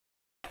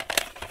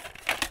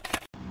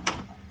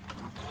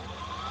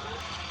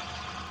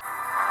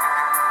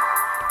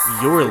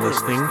You're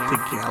listening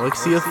to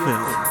Galaxy of Film.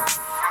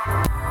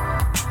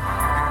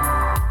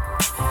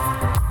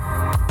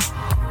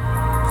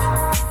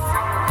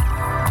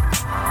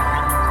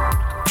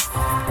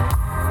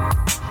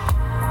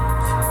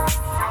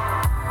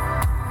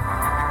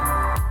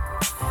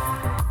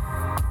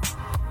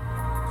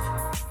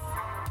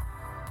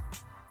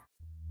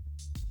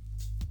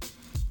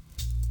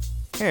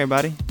 Hey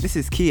everybody, this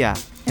is Kia,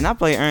 and I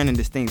play Earn and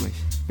Distinguished.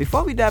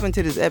 Before we dive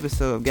into this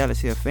episode of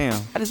Galaxy of Film,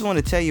 I just want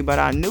to tell you about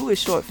our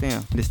newest short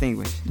film,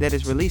 Distinguished, that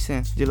is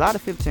releasing July the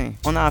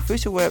 15th on our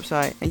official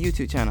website and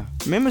YouTube channel.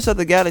 Members of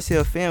the Galaxy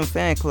of Film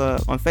fan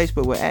club on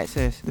Facebook will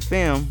access the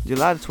film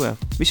July the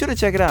 12th. Be sure to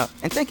check it out,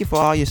 and thank you for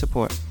all your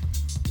support.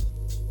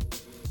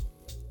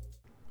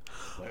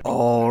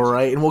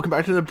 Alright, and welcome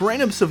back to the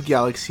brand episode of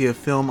Galaxy of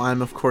Film.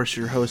 I'm, of course,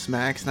 your host,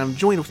 Max, and I'm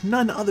joined with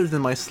none other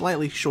than my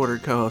slightly shorter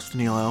co-host,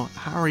 Danilo.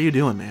 How are you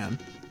doing, man?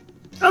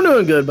 I'm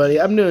doing good,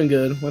 buddy. I'm doing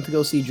good. Went to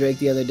go see Drake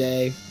the other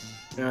day.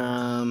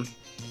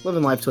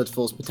 Living life to its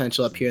fullest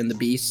potential up here in the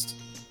Beast.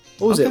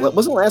 What was it?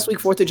 Wasn't last week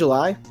 4th of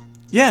July?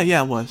 Yeah,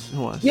 it was.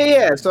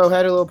 Yeah. So I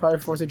had a little party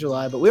for 4th of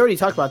July, but we already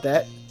talked about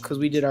that because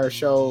we did our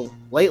show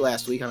late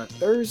last week on a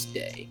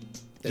Thursday.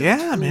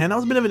 Yeah, man, that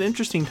was a bit of an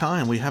interesting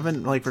time. We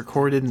haven't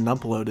recorded and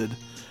uploaded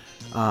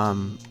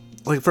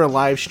for a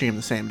live stream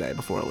the same day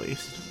before, at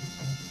least.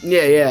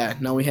 Yeah.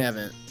 No, we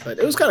haven't. But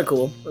it was kind of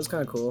cool.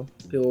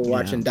 People were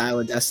watching Dial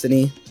of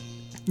Destiny.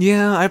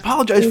 Yeah, I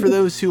apologize for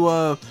those who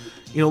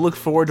look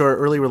forward to our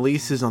early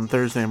releases on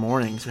Thursday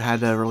mornings. We had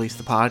to release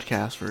the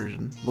podcast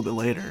version a little bit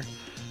later.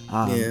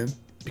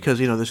 Because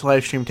this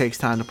live stream takes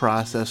time to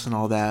process and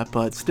all that,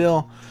 but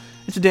still,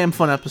 it's a damn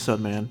fun episode,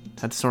 man.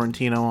 Had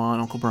Sorrentino on,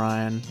 Uncle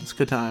Brian. It's a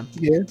good time.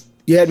 Yeah.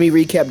 You had me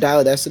recap Dial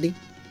of Destiny?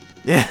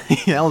 Yeah,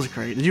 that was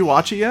great. Did you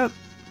watch it yet?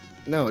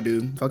 No,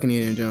 dude. Fucking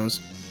Indiana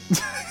Jones.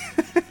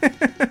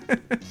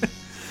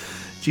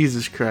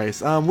 Jesus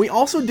Christ. We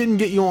also didn't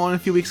get you on a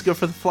few weeks ago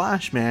for The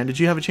Flash, man. Did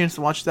you have a chance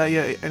to watch that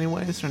yet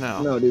anyways, or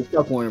no? No, dude.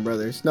 Fuck Warner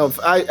Brothers. No,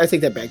 I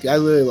take that back, dude. I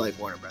literally like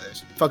Warner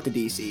Brothers. Fuck the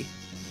DC.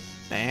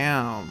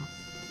 Damn.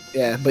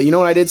 Yeah, but you know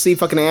what I did see?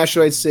 Fucking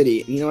Asteroid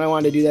City. You know what I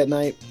wanted to do that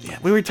night? Yeah,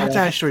 we were talking to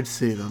Asteroid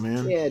City, though,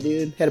 man. Yeah,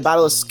 dude. Had a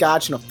bottle of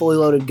scotch and a fully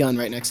loaded gun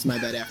right next to my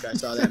bed after I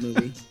saw that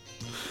movie.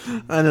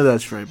 I know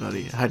that's right,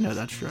 buddy. I know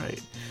that's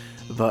right.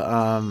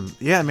 But,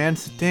 yeah, man,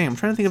 dang, I'm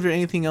trying to think if there's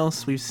anything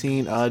else we've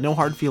seen. No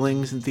Hard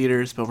Feelings in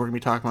theaters, but we're going to be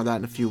talking about that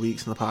in a few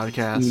weeks in the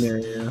podcast.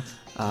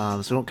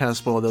 Yeah. So don't kind of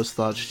spoil those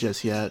thoughts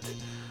just yet.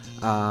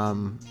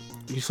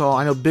 You saw,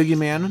 I know, Biggie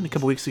Man a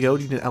couple weeks ago.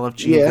 You did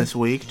LFG this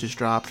week. Just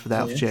dropped for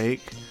that with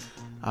Jake.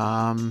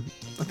 I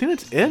think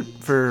that's it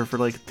for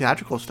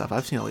theatrical stuff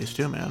I've seen, at least,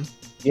 too, man.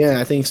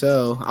 Yeah, I think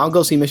so. I'll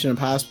go see Mission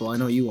Impossible. I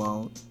know you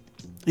won't.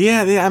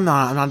 Yeah, I'm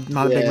not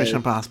a big Mission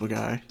Impossible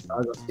guy.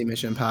 I'll go see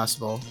Mission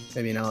Impossible.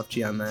 Maybe an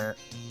LFG on that.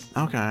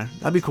 Okay,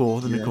 that'd be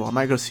cool. I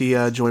might go see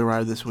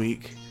Joyride this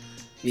week.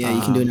 Yeah,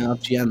 you can do an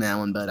LFG on that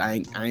one, but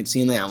I ain't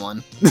seen that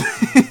one.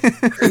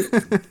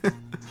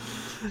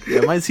 Yeah,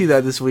 I might see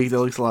that this week. That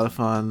looks a lot of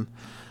fun.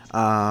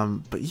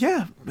 But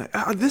yeah,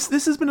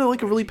 this has been a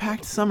really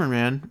packed summer,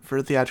 man, for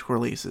theatrical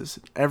releases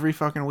every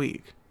fucking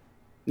week.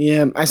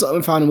 Yeah, I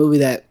found a movie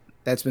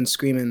that's been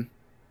screaming.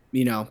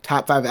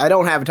 Top 5. I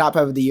don't have a top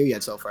 5 of the year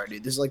yet so far,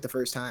 dude. This is the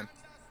first time.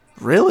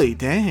 Really?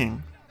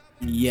 Dang.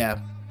 Yeah.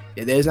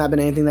 There's not been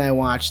anything that I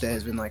watched that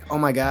has been oh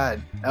my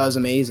god, that was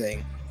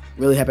amazing.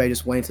 Really happy I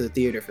just went to the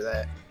theater for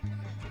that.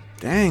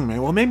 Dang,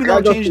 man. Well, maybe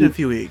that'll change in a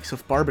few weeks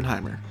with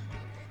Barbenheimer.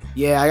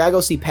 Yeah, I gotta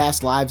go see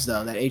Past Lives,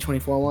 though. That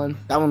A24 one.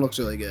 That one looks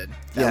really good.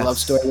 That love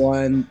story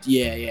one.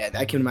 Yeah.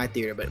 That came to my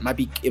theater, but it might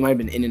have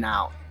been in and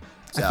out.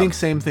 So. I think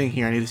same thing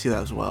here. I need to see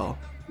that as well.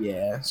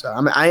 Yeah, so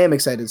I am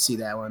excited to see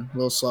that one. A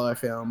little slower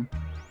film.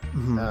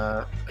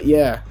 Mm-hmm.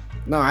 Yeah.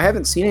 No, I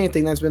haven't seen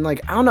anything that's been I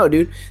don't know,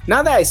 dude.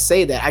 Now that I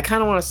say that, I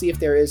kind of want to see if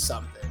there is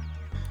something.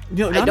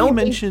 Now you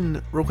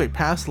mention real quick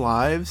Past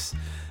Lives.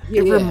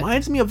 It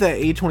reminds me of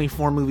that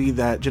A24 movie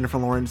that Jennifer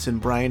Lawrence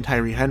and Brian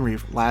Tyree Henry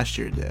last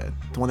year did.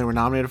 The one they were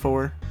nominated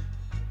for.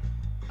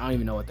 I don't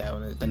even know what that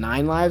one is. The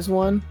 9 Lives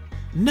one?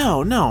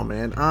 No,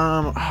 man.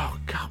 Oh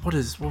god, what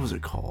was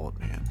it called,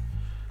 man?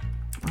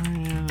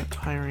 Brian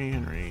Tyree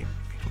Henry.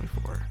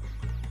 24.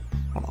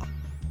 Hold on.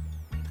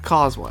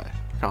 Causeway.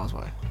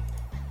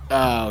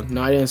 Oh,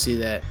 no, I didn't see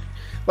that.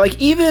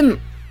 Even...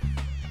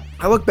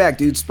 I look back,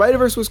 dude.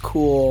 Spider-Verse was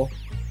cool.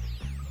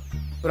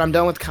 But I'm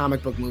done with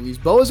comic book movies.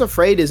 Beau is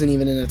Afraid isn't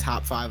even in the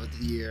top 5 of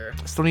the year.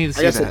 Still need to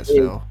see that,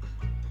 still.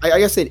 I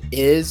guess it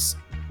is,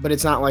 but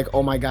it's not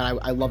oh my god,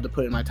 I love to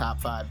put it in my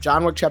top 5.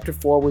 John Wick Chapter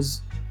 4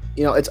 was...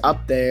 it's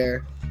up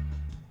there.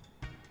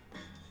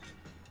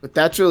 But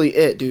that's really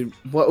it, dude.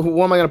 What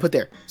am I going to put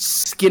there?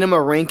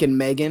 Skinamarink and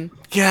Megan?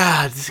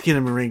 God,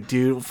 Skinamarink,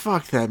 dude.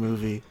 Fuck that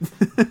movie.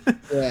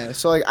 Yeah,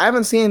 so I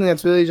haven't seen anything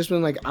that's really just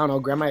been I don't know,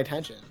 grab my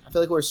attention. I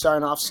feel like we're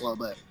starting off slow,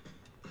 but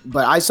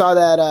I saw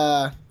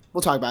that,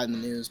 we'll talk about it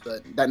in the news,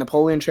 but that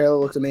Napoleon trailer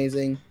looked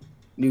amazing.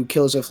 New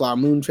Killers of the Flower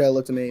Moon trailer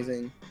looked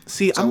amazing.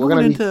 See, so I'm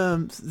going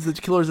into the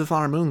Killers of the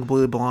Flower Moon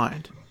completely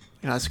blind.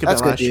 I skipped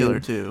that last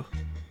trailer, too.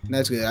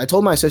 That's good. I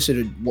told my sister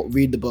to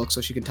read the book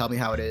so she can tell me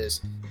how it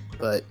is,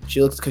 but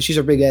she looks because she's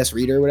a big ass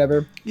reader or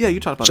whatever. Yeah, you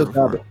talked about it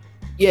before.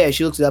 Yeah,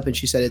 she looks it up and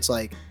she said it's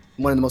like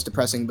one of the most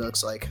depressing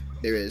books like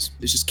there is.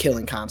 It's just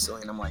killing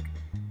constantly, and I'm like,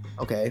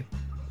 okay,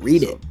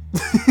 read it.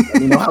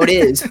 Let me know how it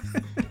is.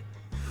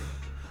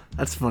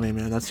 That's funny,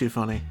 man. That's too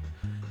funny.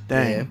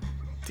 Dang.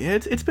 Yeah,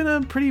 it's been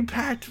a pretty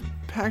packed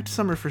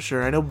summer for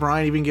sure. I know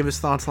Brian even gave his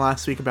thoughts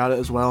last week about it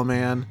as well,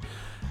 man.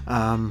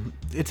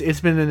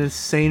 It's been an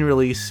insane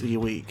release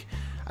week.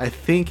 I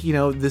think,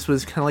 this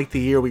was kind of like the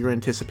year we were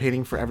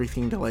anticipating for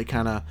everything to like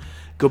kind of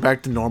go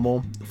back to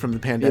normal from the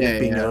pandemic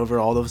being over,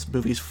 all those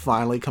movies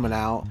finally coming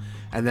out,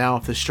 and now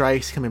if the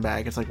strike's coming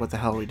back, it's like, what the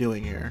hell are we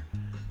doing here?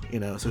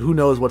 So who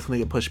knows what's going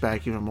to get pushed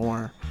back even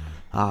more.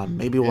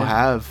 Maybe we'll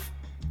have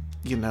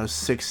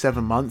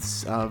 6-7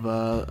 months of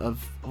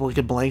like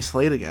a blank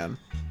slate again.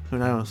 Who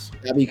knows?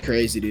 That'd be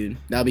crazy, dude.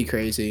 That'd be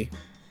crazy.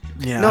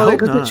 Yeah, no,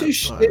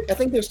 because I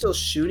think they're still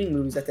shooting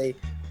movies that they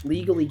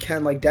legally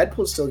can. Like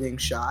Deadpool's still getting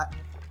shot.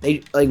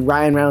 They like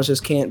Ryan Reynolds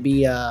just can't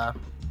be what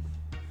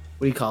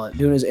do you call it?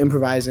 Doing his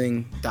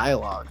improvising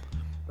dialogue.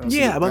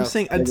 Yeah, but I'm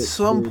saying at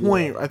some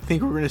point I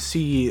think we're gonna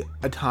see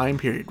a time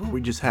period where we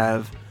just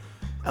have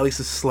at least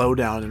a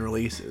slowdown in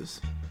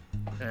releases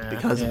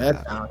because of that.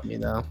 That's not me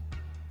though.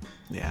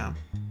 Yeah.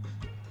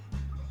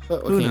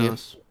 But who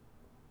knows?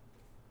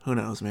 Who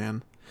knows,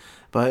 man?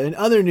 But in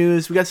other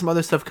news, we got some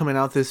other stuff coming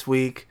out this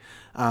week.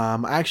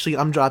 Actually,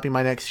 I'm dropping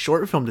my next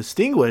short film,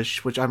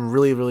 Distinguished, which I'm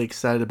really, really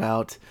excited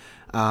about.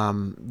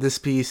 This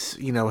piece,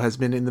 has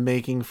been in the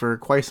making for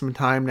quite some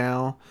time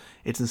now.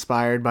 It's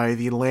inspired by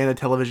the Atlanta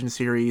television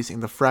series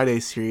and the Friday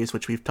series,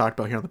 which we've talked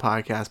about here on the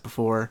podcast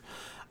before.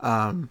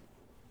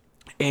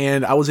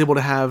 And I was able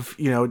to have,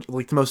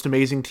 like the most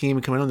amazing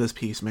team come in on this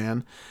piece,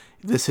 man.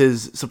 This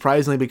has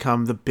surprisingly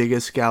become the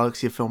biggest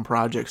Galaxy of Film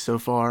project so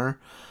far.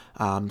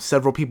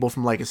 Several people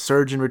from Like a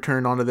Surgeon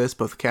returned onto this,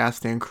 both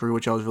cast and crew,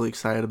 which I was really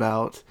excited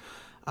about.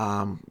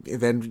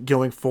 Then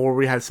going forward,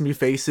 we had some new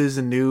faces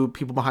and new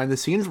people behind the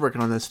scenes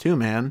working on this too,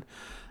 man.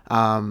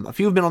 A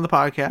few have been on the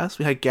podcast.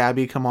 We had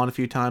Gabby come on a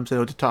few times,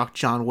 to talk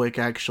John Wick,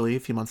 actually, a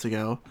few months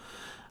ago.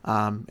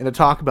 And to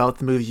talk about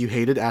the movie you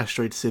hated,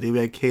 Asteroid City, we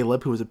had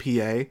Caleb, who was a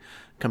PA,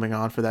 coming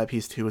on for that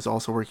piece too, was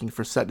also working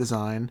for set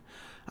design.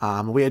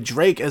 We had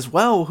Drake as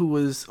well, who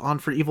was on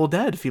for Evil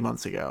Dead a few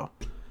months ago.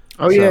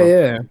 Oh, so,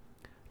 yeah.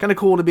 Kind of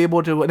cool to be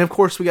able to, and of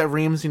course we got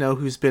Reams,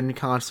 who's been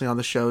constantly on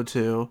the show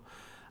too.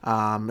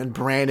 And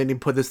Brandon, he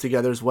put this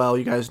together as well.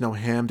 You guys know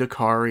him,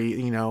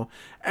 Dakari,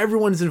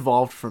 everyone's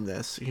involved from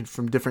this,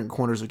 from different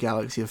corners of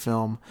Galaxy of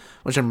Film,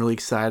 which I'm really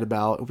excited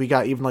about. We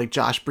got even like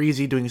Josh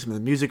Breezy doing some of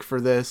the music for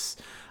this.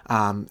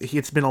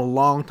 It's been a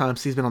long time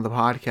since he's been on the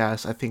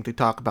podcast. I think they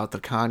talk about the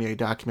Kanye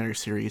documentary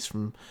series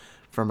from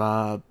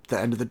the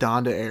end of the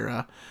Donda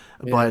era.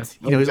 Yeah. But,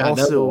 he's also...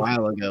 That was a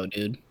while ago,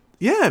 dude.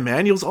 Yeah,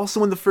 man. He was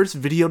also in the first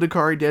video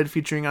Dakari did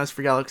featuring us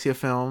for Galaxy of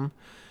Film.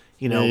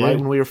 Right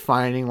when we were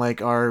finding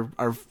like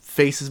our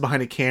faces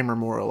behind a camera,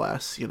 more or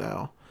less,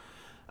 So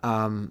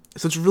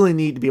it's really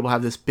neat to be able to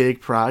have this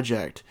big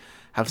project,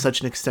 have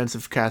such an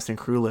extensive cast and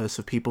crew list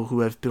of people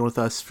who have been with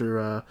us for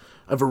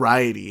a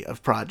variety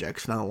of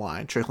projects down the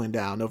line, trickling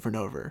down over and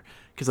over.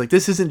 Because like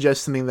this isn't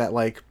just something that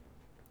like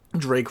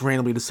Drake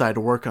randomly decided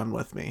to work on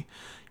with me.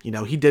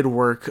 He did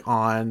work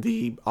on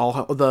the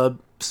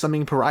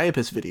Summing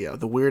Priapus video,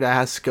 the weird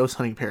ass ghost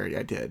hunting parody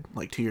I did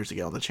like 2 years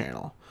ago on the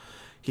channel.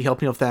 He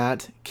helped me with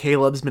that.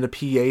 Caleb's been a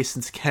PA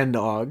since Ken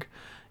Dog.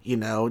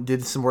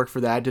 Did some work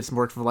for that. Did some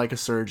work for Like a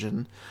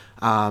Surgeon.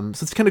 So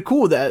it's kind of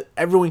cool that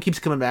everyone keeps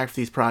coming back for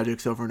these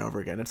projects over and over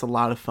again. It's a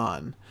lot of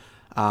fun.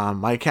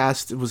 My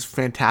cast was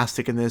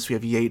fantastic in this. We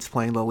have Yates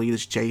playing the lead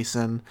as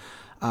Jason.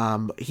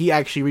 He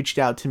actually reached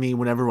out to me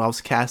whenever I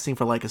was casting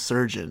for Like a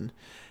Surgeon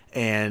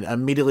and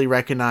immediately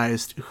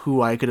recognized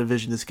who I could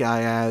envision this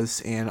guy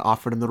as and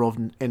offered him the role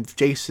of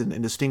Jason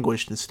and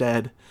Distinguished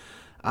instead.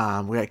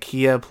 We got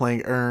Kia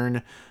playing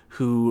Ern,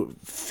 who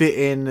fit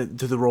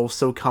into the role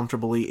so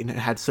comfortably and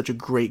had such a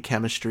great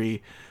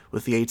chemistry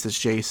with Yates as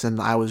Jason.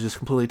 I was just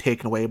completely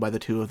taken away by the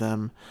two of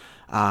them.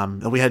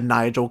 And we had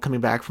Nigel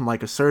coming back from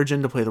Like a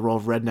Surgeon to play the role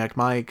of Redneck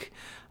Mike,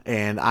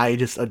 and I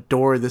just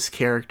adore this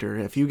character.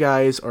 If you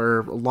guys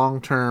are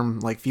long-term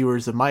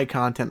viewers of my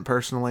content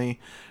personally,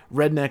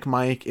 Redneck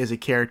Mike is a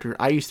character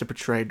I used to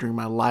portray during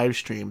my live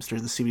streams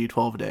during the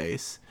CBD12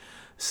 days.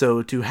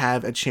 So to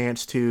have a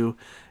chance to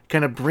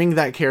kind of bring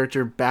that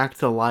character back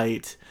to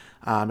light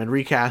and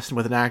recast him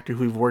with an actor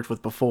who we've worked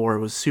with before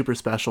was super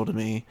special to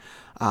me.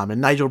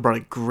 And Nigel brought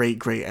a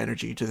great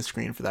energy to the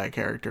screen for that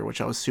character,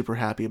 which I was super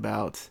happy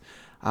about.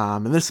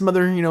 And there's some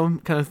other,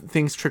 kind of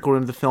things trickled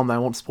into the film that I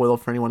won't spoil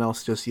for anyone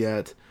else just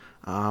yet.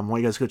 I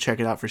want you guys to go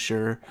check it out for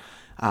sure.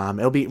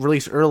 It'll be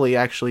released early,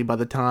 actually, by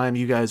the time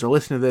you guys are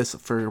listening to this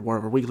for one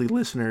of our weekly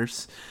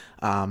listeners.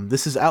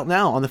 This is out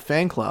now on the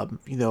fan club.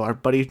 Our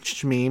buddy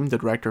Shmeem, the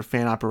director of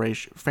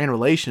fan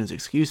relations,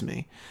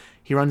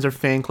 he runs our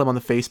fan club on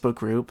the Facebook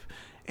group.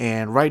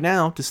 And right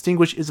now,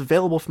 Distinguished is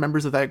available for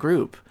members of that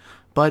group.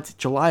 But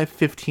July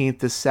 15th,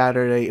 this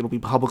Saturday, it'll be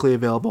publicly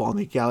available on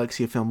the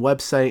Galaxy of Film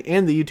website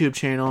and the YouTube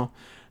channel.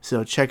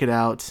 So check it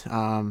out.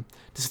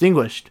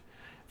 Distinguished.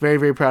 Very,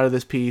 very proud of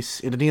this piece.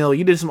 And Danilo,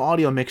 you did some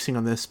audio mixing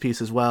on this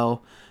piece as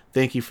well.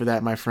 Thank you for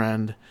that, my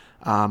friend.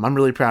 I'm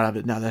really proud of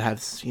it now that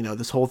has,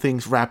 this whole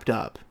thing's wrapped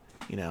up.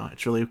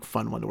 It's really a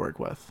fun one to work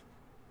with.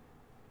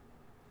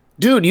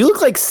 Dude, you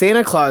look like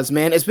Santa Claus,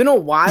 man. It's been a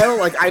while.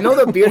 Like, I know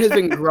the beard has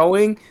been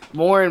growing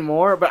more and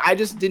more, but I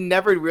just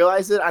never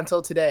realize it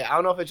until today. I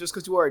don't know if it's just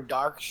because you wore a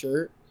dark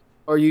shirt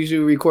or usually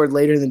record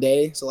later in the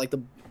day, so like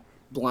the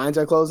blinds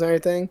are closed and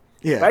everything.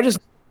 Yeah.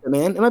 But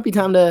man, it might be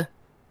time to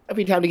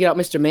get out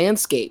Mr.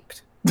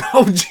 Manscaped.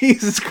 Oh,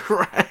 Jesus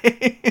Christ.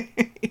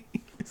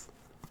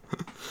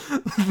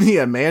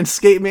 Yeah,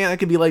 Manscaped, man. That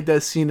could be like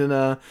that scene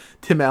in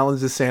Tim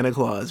Allen's Santa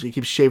Claus. Where he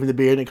keeps shaving the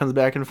beard and it comes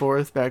back and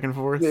forth.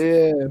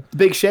 Yeah.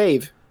 Big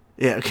shave.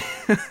 Yeah.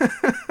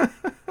 Okay.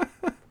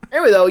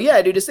 Anyway, though,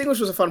 yeah, dude,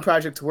 Distinguished was a fun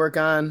project to work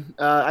on.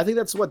 I think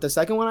that's the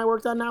second one I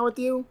worked on now with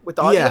you, with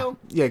the audio?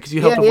 Yeah, because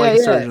you helped with Like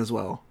a Surgeon as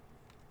well.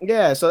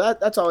 Yeah, so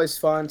that's always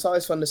fun. It's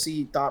always fun to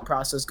see thought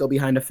process go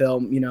behind a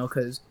film,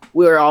 because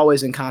we were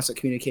always in constant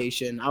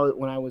communication.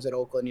 When I was at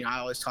Oakland, I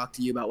always talked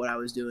to you about what I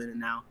was doing, and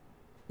now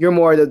you're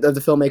more the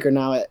filmmaker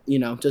now at,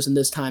 just in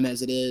this time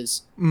as it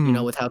is,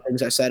 with how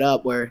things are set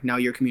up, where now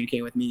you're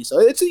communicating with me. So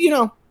it's,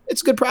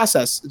 it's a good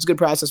process. It's a good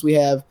process we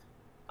have.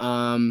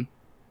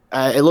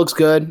 It looks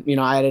good.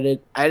 I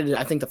edited,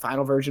 I think the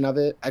final version of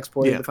it,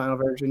 exported the final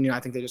version. I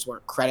think they just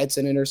weren't credits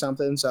in it or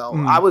something. So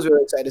I was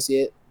really excited to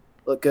see it.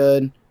 Look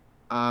good.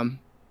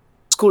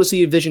 It's cool to see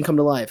your vision come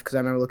to life, because I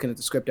remember looking at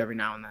the script every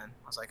now and then.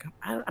 I was like,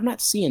 I'm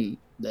not seeing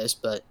this,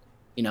 but,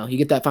 you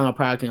get that final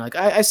product and you're like,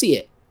 I see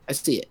it. I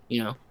see it,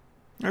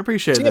 I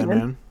appreciate that,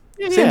 man.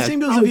 Yeah, same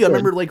goes with you. I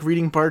remember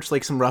reading parts,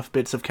 some rough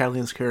bits of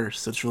Catalina's Curse.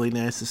 So it's really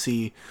nice to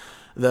see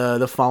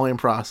the following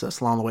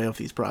process along the way of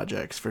these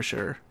projects, for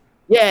sure.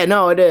 Yeah,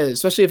 no, it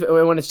is, especially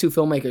when it's two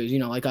filmmakers,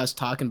 like us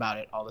talking about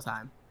it all the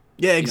time.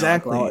 Yeah,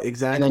 exactly,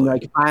 exactly. And then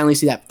you finally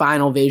see that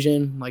final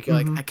vision. Like you're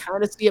like, I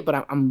kind of see it, but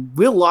I'm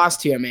real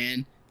lost here,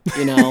 man. What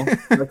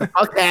the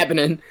fuck's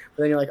happening?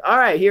 But then you're like, all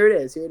right, here it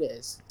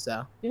is.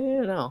 So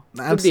no,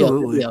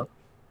 absolutely. Good deal.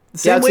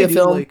 Same Galaxy way, of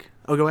Film.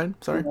 Oh, go ahead.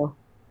 Sorry.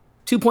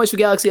 2 points for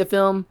Galaxy of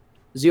Film,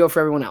 0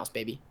 for everyone else,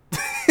 baby.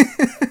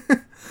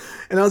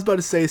 And I was about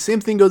to say, same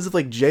thing goes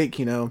with Jake.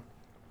 He's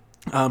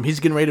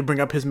getting ready to bring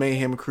up his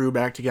Mayhem crew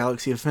back to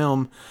Galaxy of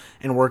Film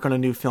and work on a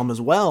new film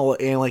as well.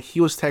 And he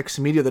was texting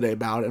me the other day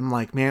about it. I'm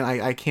like, man,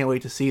 I can't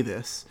wait to see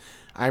this.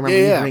 I remember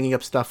you bringing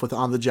up stuff with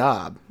On the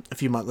Job a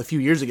few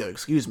years ago,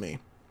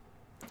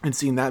 and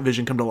seeing that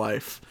vision come to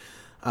life,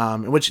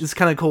 which is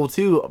kind of cool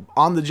too.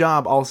 On the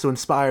Job also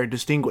inspired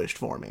Distinguished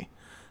for me,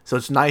 so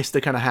it's nice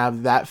to kind of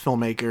have that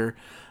filmmaker,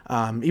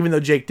 even though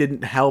Jake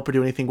didn't help or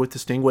do anything with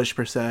Distinguished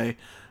per se.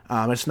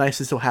 It's nice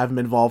to still have him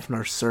involved in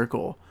our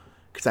circle,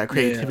 because that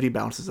creativity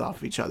bounces off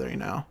of each other.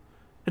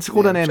 It's a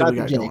cool dynamic we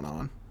got going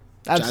on.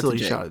 Absolutely,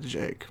 shout out to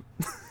Jake.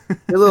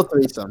 Your little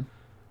threesome.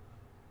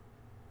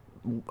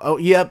 Oh,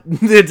 yep.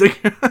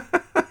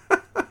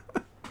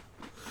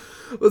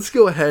 Let's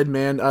go ahead,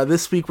 man.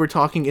 This week we're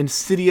talking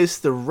Insidious,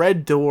 The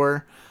Red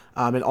Door,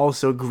 and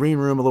also Green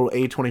Room, a little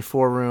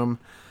A24 room.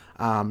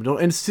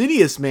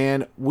 Insidious,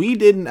 man, we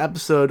did an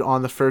episode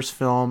on the first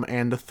film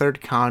and the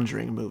third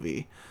Conjuring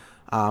movie.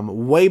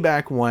 Way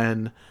back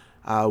when,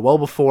 well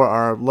before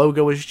our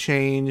logo was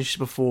changed,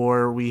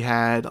 before we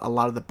had a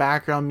lot of the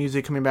background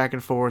music coming back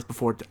and forth,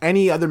 before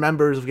any other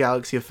members of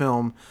Galaxy of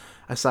Film,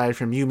 aside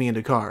from Yumi and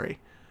Dakari.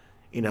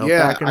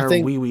 Back in our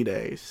wee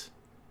days.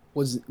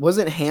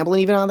 Wasn't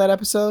Hamblin even on that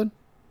episode?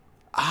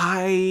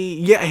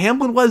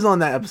 Hamblin was on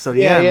that episode.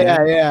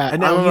 Yeah.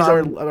 And now he's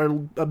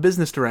our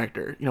business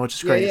director. Which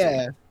is crazy.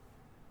 Yeah.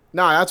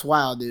 No, that's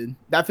wild, dude.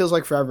 That feels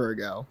like forever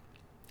ago.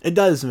 It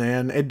does,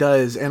 man. It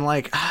does. And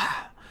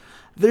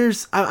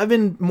I've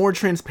been more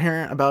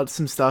transparent about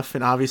some stuff,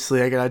 and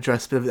obviously I gotta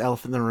address a bit of the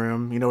elephant in the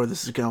room. You know where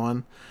this is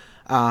going.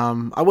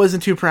 I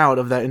wasn't too proud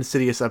of that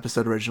Insidious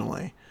episode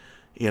originally.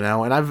 And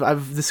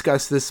I've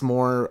discussed this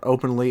more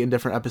openly in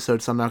different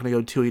episodes, so I'm not going to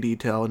go too in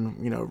detail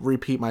and,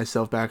 repeat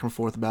myself back and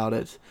forth about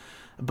it.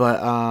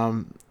 But,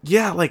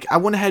 I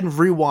went ahead and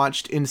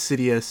rewatched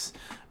Insidious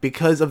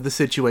because of the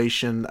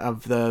situation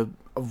of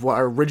what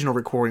our original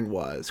recording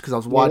was, because I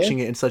was watching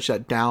it in such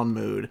that down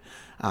mood.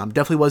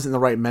 Definitely wasn't in the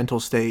right mental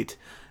state.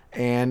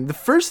 And the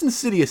first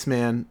Insidious,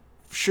 man,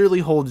 surely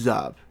holds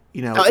up.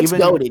 It's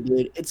goated,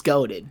 dude. It's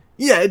goated.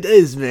 Yeah, it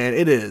is, man.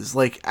 It is.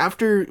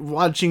 After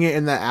watching it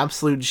in that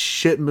absolute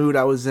shit mood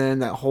I was in,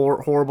 that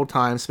horrible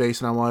time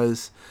space when I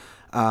was,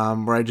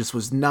 where I just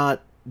was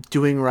not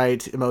doing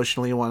right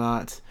emotionally and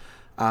whatnot,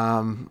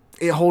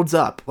 it holds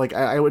up.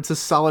 It's a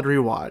solid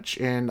rewatch,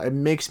 and it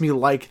makes me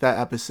like that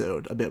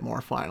episode a bit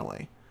more,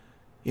 finally.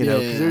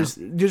 Because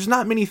there's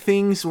not many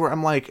things where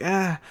I'm like,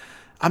 I'm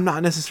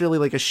not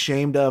necessarily,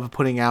 ashamed of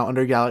putting out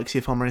under Galaxy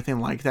of Film or anything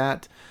like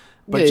that.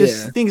 But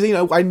things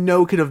I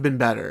know could have been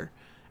better,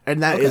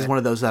 and that is one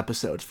of those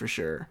episodes for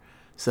sure.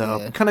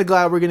 So I'm kind of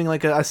glad we're getting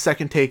a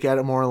second take at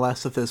it, more or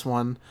less, with this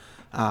one.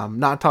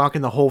 Not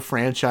talking the whole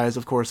franchise,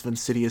 of course, of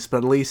Insidious, but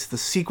at least the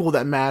sequel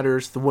that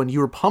matters, the one you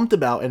were pumped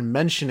about and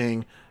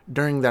mentioning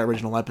during that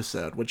original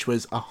episode, which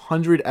was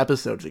 100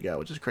 episodes ago,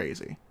 which is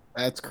crazy.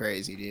 That's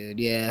crazy, dude.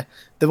 Yeah.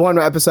 The one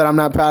episode I'm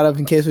not proud of,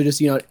 in case we're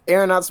just,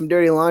 airing out some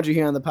dirty laundry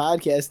here on the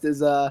podcast,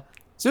 is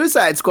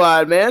Suicide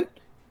Squad, man.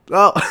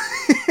 Oh,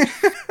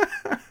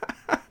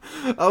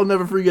 I'll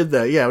never forget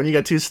that. Yeah, when you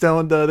got too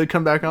stoned to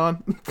come back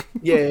on.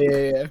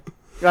 Yeah.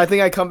 I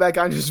think I come back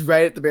on just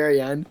right at the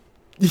very end.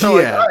 Yeah.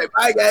 All right,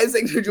 bye, guys.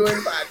 Thanks for joining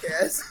the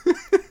podcast.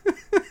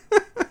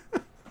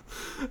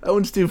 That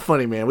one's too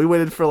funny, man. We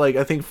waited for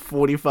I think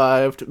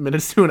 45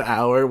 minutes to an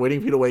hour waiting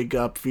for you to wake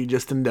up for you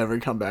just to never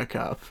come back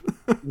up.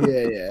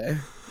 Yeah.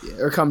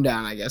 Or come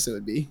down, I guess it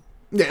would be.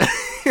 Yeah.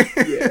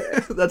 Yeah.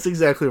 That's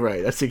exactly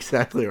right.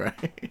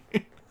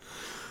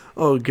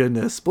 Oh,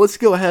 goodness. But let's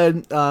go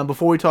ahead.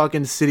 Before we talk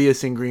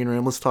Insidious and Green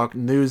Room, let's talk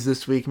news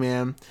this week,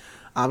 man.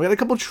 We got a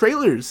couple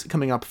trailers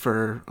coming up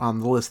for the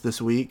list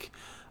this week.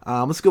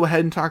 Let's go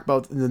ahead and talk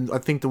about, I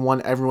think, the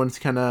one everyone's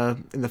kind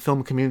of in the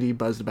film community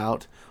buzzed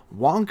about,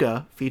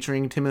 Wonka,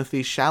 featuring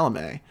Timothée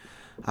Chalamet.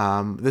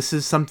 This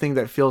is something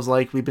that feels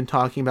like we've been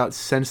talking about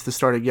since the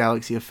start of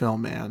Galaxy of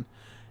Film, man.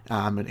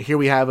 And here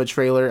we have a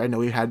trailer. I know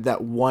we had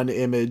that one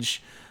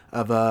image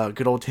of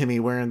good old Timmy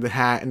wearing the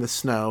hat in the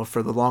snow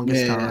for the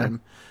longest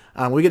time.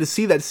 We get to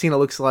see that scene, it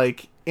looks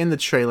like, in the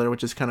trailer,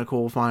 which is kind of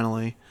cool,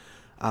 finally.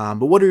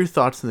 But what are your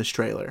thoughts on this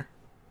trailer?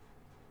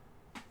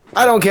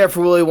 I don't care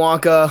for Willy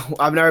Wonka.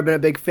 I've never been a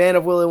big fan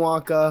of Willy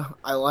Wonka.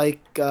 I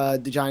like the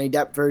Johnny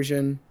Depp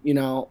version,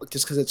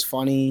 just because it's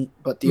funny.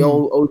 But the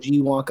old OG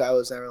Wonka, I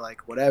was never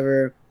like,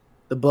 whatever.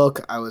 The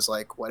book, I was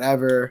like,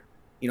 whatever.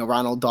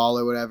 Ronald Dahl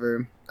or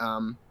whatever.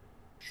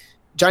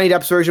 Johnny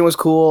Depp's version was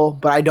cool,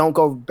 but I don't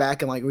go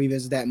back and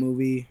revisit that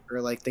movie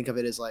or think of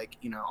it as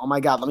oh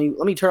my god, let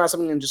me turn on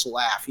something and just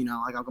laugh.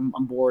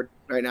 I'm bored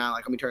right now.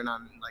 Let me turn it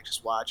on and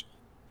just watch.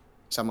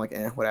 So I'm like,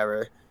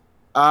 whatever.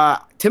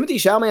 Timothée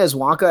Chalamet as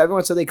Wonka.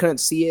 Everyone said they couldn't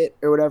see it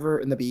or whatever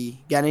in the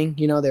beginning.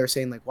 They were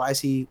saying why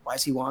is he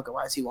Wonka?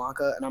 Why is he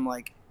Wonka? And I'm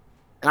like,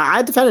 and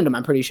I defended him.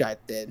 I'm pretty sure I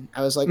did.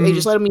 I was like, hey,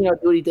 just let him do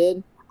what he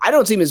did. I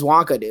don't see him as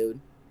Wonka, dude.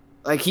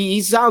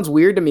 He sounds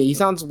weird to me. He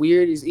sounds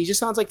weird. He just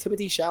sounds like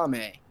Timothée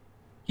Chalamet.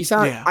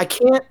 I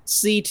can't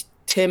see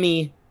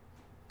Timmy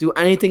do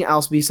anything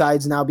else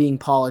besides now being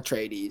Paul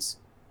Atreides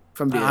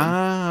from Dune.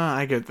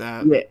 I get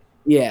that.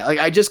 Yeah.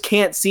 I just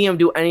can't see him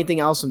do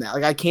anything else from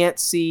that. I can't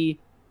see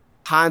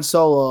Han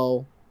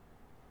Solo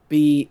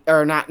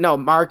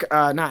Mark,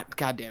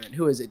 God damn it.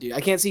 Who is it, dude?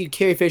 I can't see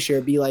Carrie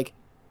Fisher be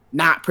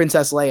not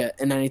Princess Leia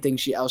in anything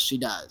else she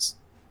does.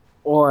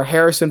 Or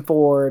Harrison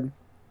Ford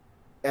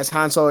as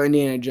Han Solo or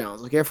Indiana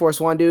Jones. Air Force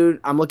One,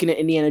 dude, I'm looking at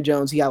Indiana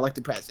Jones. He got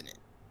elected president.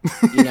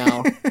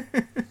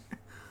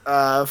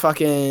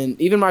 Fucking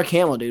even Mark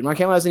Hamill, dude. Mark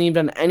Hamill hasn't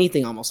even done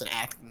anything almost in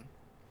acting.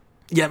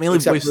 Yeah, mainly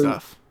voice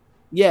stuff.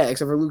 Yeah,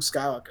 except for Luke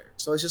Skywalker.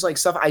 So it's just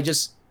stuff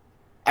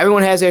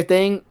everyone has their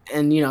thing,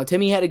 and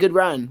Timmy had a good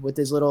run with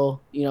his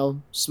little,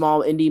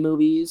 small indie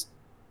movies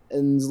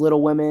and his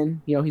Little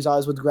Women. He's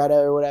always with Greta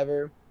or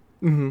whatever.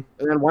 Mm-hmm.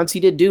 And then once he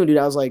did Dune, dude,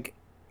 I was like,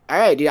 all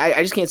right, dude,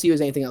 I just can't see you as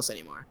anything else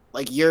anymore.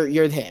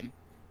 You're him.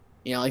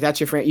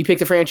 That's your you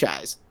picked a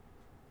franchise.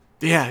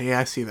 Yeah,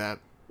 I see that.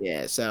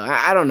 Yeah, so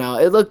I don't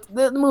know.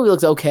 The movie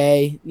looks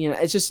okay.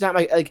 It's just not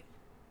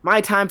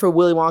my time for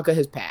Willy Wonka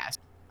has passed.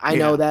 I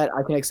know that.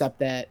 I can accept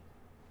that.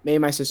 Maybe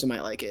my sister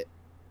might like it.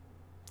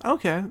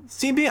 Okay.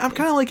 See, I'm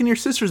kind of liking your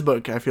sister's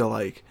book, I feel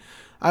like.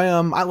 I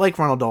like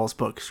Ronald Dahl's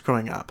books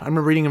growing up. I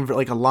remember reading them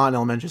a lot in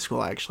elementary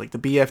school, actually. The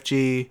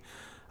BFG,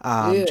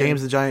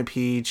 James the Giant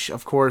Peach,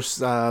 of course,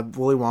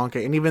 Willy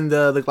Wonka, and even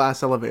the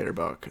Glass Elevator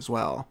book as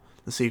well,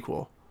 the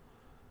sequel.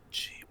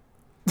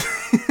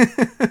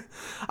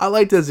 I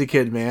liked it as a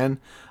kid, man.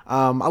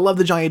 I love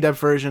the Johnny Depp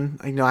version.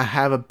 I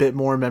have a bit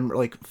more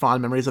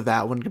fond memories of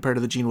that one compared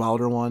to the Gene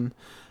Wilder one.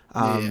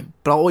 But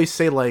I'll always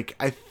say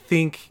I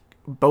think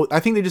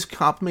they just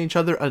complement each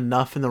other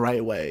enough in the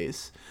right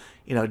ways.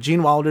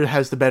 Gene Wilder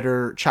has the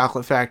better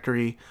Chocolate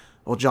Factory,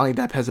 while Johnny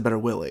Depp has a better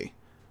Willy.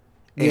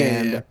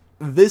 And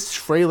this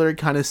trailer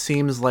kind of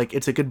seems like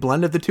it's a good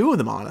blend of the two of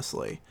them,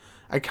 honestly.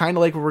 I kind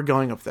of like where we're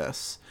going with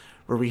this,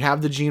 where we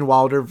have the Gene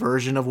Wilder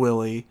version of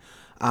Willy,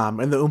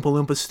 and the Oompa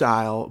Loompa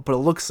style, but it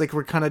looks like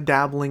we're kind of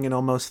dabbling in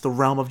almost the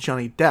realm of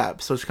Johnny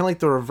Depp. So it's kind of like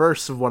the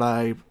reverse of what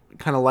I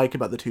kind of like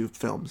about the two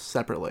films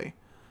separately.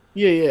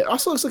 Yeah. It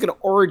also looks like an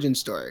origin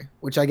story,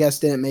 which I guess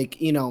didn't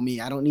make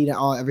me. I don't need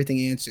everything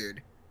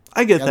answered.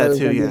 I get that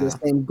too. Yeah. The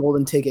same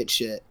golden ticket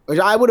shit, which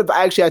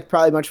I'd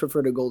probably much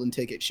prefer the golden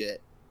ticket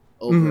shit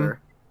over.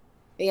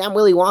 Hey, I'm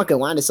Willy Wonka.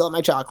 Wanted to sell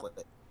my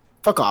chocolate.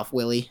 Fuck off,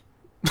 Willy.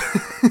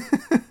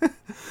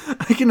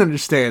 I can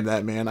understand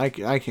that, man. I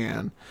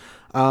can.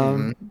 I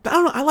don't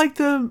know. I like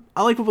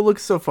what it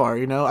looks so far.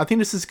 I think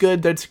this is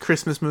good. That's a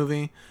Christmas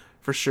movie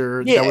for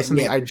sure. That was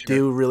something I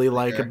do really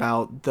like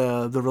about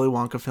the Willy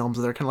Wonka films.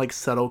 They're kind of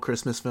subtle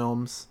Christmas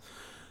films.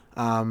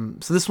 So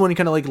this one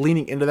kind of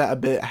leaning into that a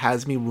bit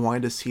has me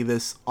wanting to see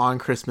this on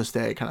Christmas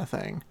Day kind of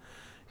thing,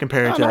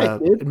 compared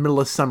to in the middle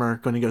of summer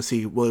going to go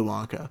see Willy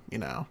Wonka.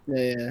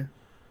 Yeah.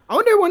 I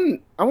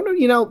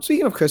wonder.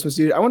 Speaking of Christmas,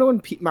 dude, I wonder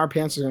when our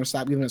parents are going to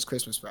stop giving us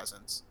Christmas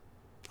presents.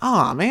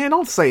 Aw, man,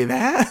 don't say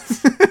that.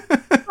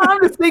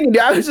 I'm just thinking,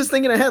 dude. I was just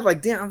thinking ahead,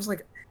 like, damn. I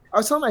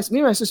was telling me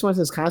and my sister went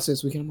to this concert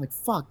this weekend. I'm like,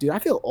 fuck, dude, I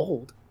feel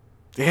old.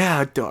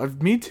 Yeah,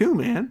 me too,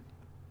 man.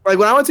 Like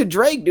when I went to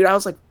Drake, dude, I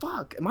was like,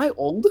 fuck, am I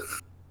old?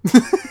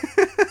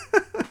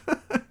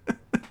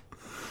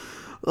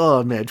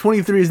 Oh man,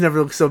 23's never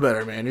looked so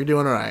better, man. You're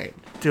doing all right.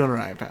 Doing all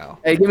right, pal.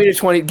 Hey, give me the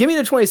 20, give me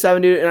the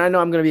 27, dude, and I know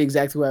I'm gonna be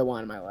exactly who I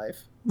want in my life.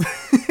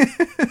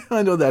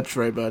 I know that's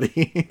right,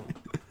 buddy.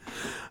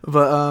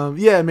 But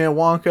yeah, man,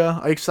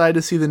 Wonka. I'm excited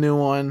to see the new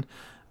one.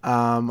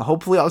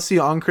 Hopefully, I'll see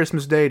you on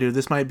Christmas Day, dude.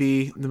 This might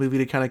be the movie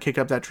to kind of kick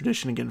up that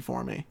tradition again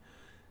for me.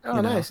 Oh,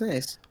 you know?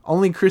 Nice.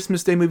 Only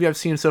Christmas Day movie I've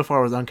seen so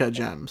far was Uncut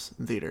Gems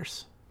in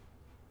theaters.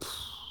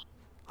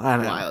 I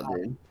know. Wild,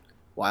 dude.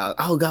 Wild.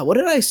 Oh god, what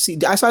did I see?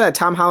 I saw that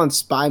Tom Holland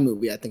spy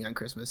movie, I think, on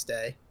Christmas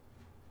Day.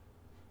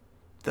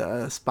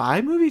 The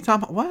spy movie?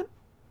 What?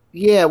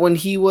 Yeah, when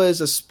he was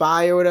a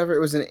spy or whatever. It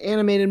was an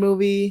animated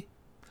movie.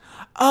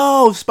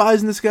 Oh,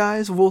 Spies in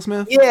Disguise, Will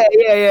Smith?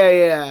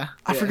 Yeah.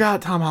 I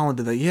forgot Tom Holland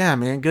did that. Yeah,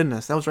 man,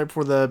 goodness. That was right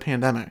before the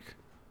pandemic.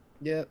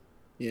 Yep.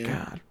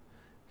 Yeah.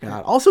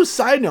 God. Also,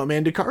 side note,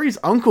 man, Dakari's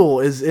uncle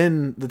is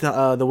in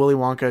the Willy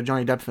Wonka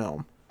Johnny Depp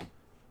film.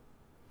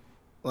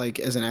 Like,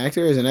 as an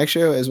actor, as an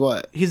extra, as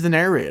what? He's the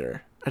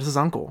narrator. That's his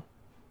uncle.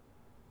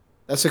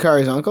 That's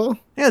Sakari's uncle?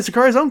 Yeah, it's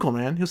Dakari's uncle,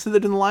 man. He said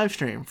that in the live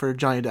stream for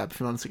Johnny Depp a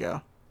few months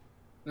ago.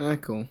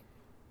 Cool.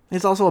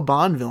 He's also a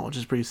Bond villain, which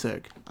is pretty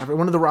sick.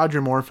 One of the Roger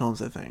Moore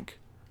films, I think.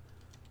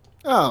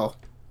 Oh.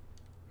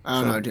 I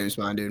don't know James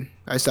Bond, dude.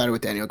 I started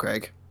with Daniel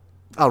Craig.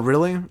 Oh,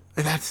 really?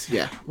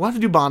 Yeah. We'll have to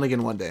do Bond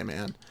again one day,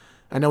 man.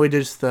 I know we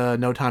did just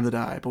No Time to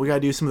Die, but we gotta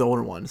do some of the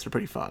older ones. They're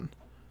pretty fun.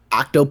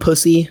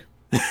 Octopussy.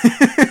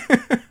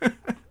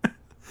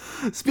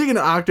 Speaking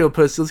of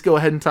Octopus, let's go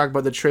ahead and talk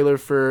about the trailer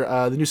for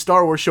the new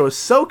Star Wars show,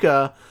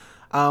 Ahsoka.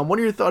 What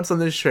are your thoughts on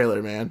this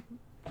trailer, man?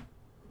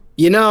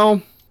 You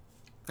know,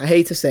 I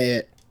hate to say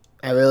it.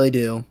 I really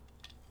do.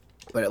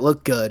 But it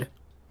looked good.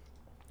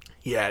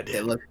 Yeah, it did.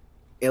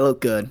 It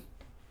looked good.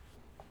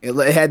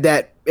 It had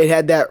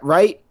that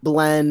right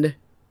blend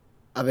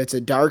of it's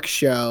a dark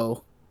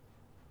show,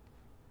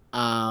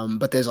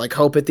 but there's like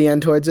hope at the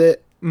end towards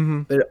it.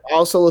 Mm-hmm. But it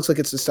also looks like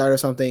it's the start of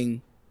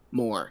something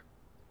more,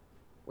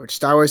 which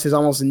Star Wars has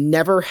almost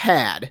never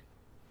had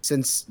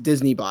since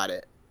Disney bought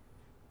it.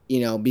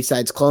 You know,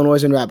 besides Clone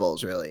Wars and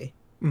Rebels, really,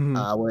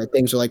 where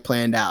things are like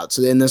planned out.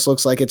 So then this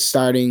looks like it's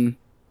starting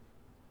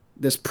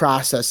this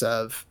process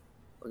of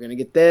we're gonna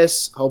get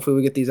this. Hopefully,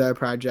 we get these other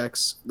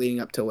projects leading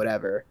up to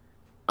whatever.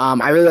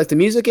 I really like the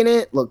music in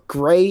it. Looked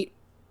great.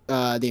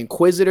 The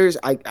Inquisitors.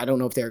 I don't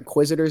know if they're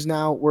Inquisitors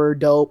now. Were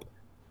dope.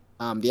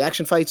 The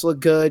action fights look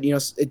good. You know,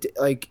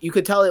 like you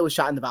could tell it was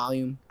shot in the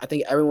volume. I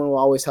think everyone will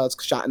always tell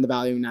it's shot in the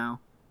volume now.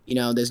 You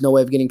know, there's no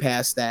way of getting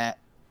past that.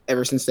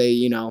 Ever since they,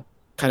 you know,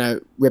 kind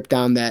of ripped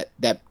down that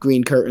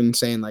green curtain,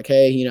 saying like,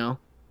 hey, you know,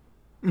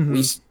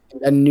 we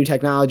had new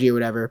technology or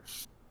whatever.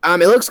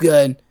 It looks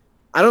good.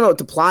 I don't know what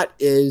the plot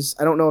is.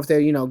 I don't know if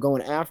they're, you know,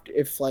 going after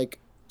if like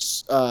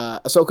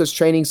Ahsoka's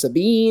training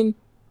Sabine,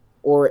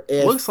 or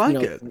if looks like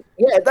it.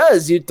 Yeah, it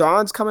does. Dude,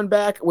 Thrawn's coming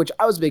back, which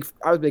I was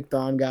a big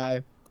Thrawn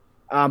guy.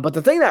 But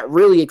the thing that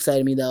really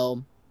excited me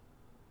though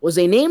was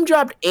they name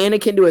dropped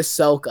Anakin to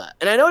Ahsoka,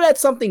 and I know that's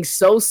something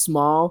so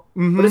small,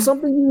 but it's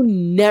something you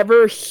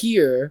never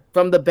hear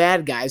from the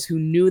bad guys who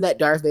knew that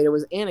Darth Vader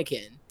was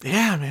Anakin.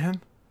 Yeah, man.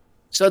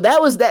 So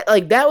that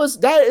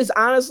is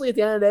honestly at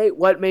the end of the day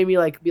what made me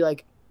like be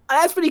like,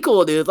 oh, that's pretty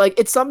cool, dude. Like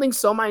it's something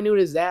so minute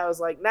as that. I was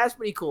like, that's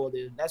pretty cool,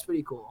 dude. That's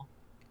pretty cool.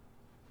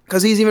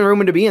 Because he's even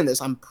rumored to be in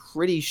this. I'm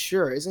pretty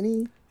sure, isn't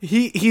he?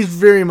 He's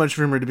very much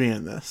rumored to be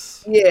in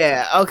this.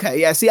 Yeah.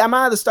 Okay. Yeah. See, I'm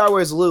out of the Star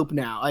Wars loop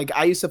now. Like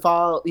I used to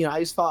follow,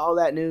 all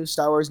that news,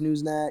 Star Wars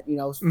Newsnet,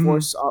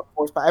 Force,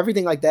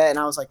 everything like that, and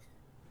I was like,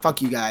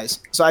 fuck you guys.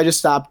 So I just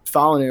stopped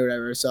following it or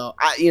whatever. So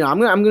I'm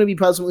gonna be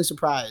pleasantly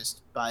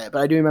surprised by it.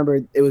 But I do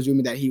remember it was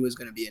rumored that he was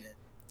gonna be in it.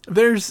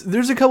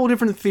 There's a couple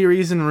different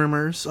theories and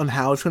rumors on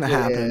how it's gonna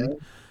happen,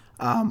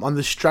 on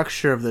the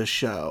structure of this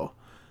show.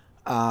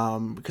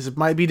 Because it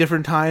might be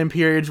different time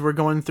periods we're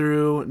going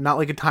through, not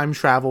like a time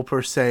travel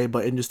per se,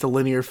 but in just a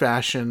linear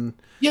fashion.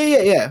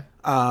 Yeah.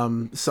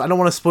 So I don't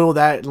want to spoil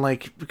that, and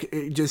like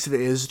just if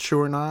it is true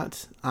or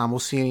not. We'll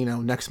see.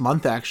 Next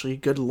month actually.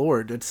 Good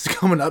lord, it's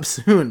coming up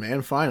soon,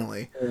 man.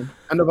 Finally,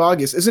 end of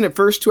August, isn't it?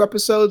 First 2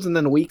 episodes and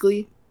then a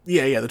weekly.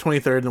 Yeah, the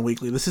 23rd and the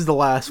weekly. This is the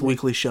last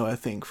weekly show I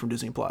think from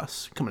Disney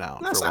Plus coming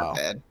out. That's for a while. Not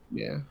bad.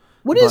 Yeah.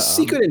 What is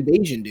Secret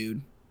Invasion,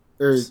 dude?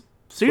 Or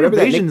Secret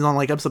Invasion is on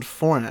like episode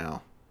 4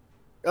 now.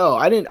 Oh,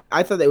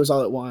 I thought it was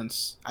all at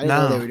once. I didn't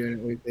know they were doing it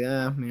weekly.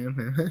 Yeah,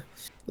 man.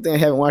 I think I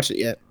haven't watched it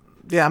yet.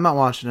 Yeah, I'm not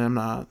watching it. I'm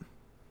not.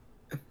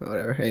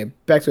 Whatever. Hey,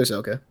 back to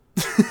Ahsoka.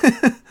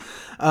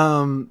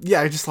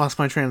 Yeah, I just lost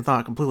my train of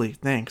thought completely.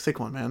 Dang, sick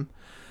one, man.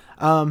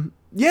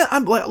 Yeah, I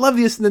love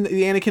this. The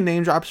Anakin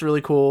name drop's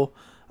really cool.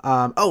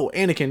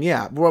 Anakin,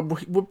 yeah.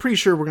 We're pretty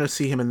sure we're going to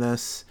see him in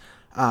this.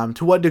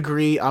 To what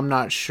degree, I'm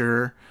not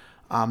sure.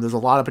 There's a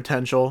lot of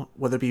potential,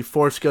 whether it be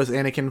Force Ghost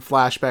Anakin,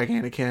 Flashback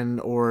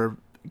Anakin, or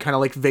kind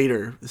of like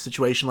Vader, the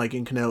situation like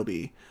in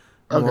Kenobi.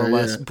 more or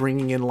less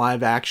bringing in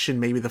live action,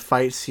 maybe the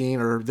fight scene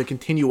or the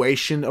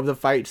continuation of the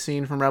fight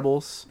scene from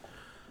Rebels.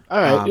 All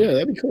right,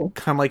 that'd be cool.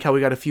 Kind of like how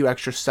we got a few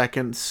extra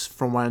seconds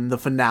from when the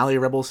finale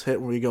of Rebels hit,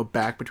 when we go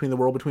back between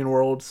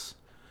worlds.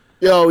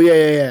 Oh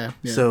yeah.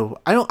 So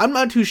I'm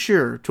not too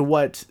sure to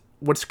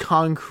what's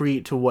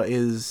concrete to what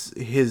is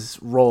his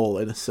role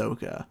in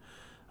Ahsoka,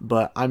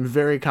 but I'm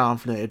very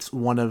confident it's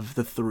one of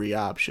the three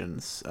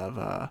options of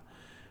a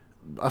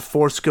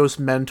Force Ghost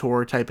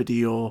mentor type of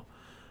deal,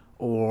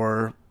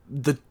 or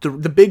the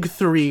big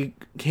three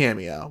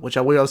cameo, which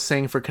I was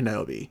saying for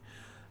Kenobi.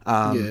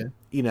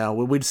 You know,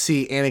 we'd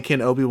see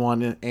Anakin,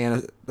 Obi-Wan,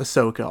 and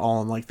Ahsoka all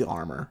in like the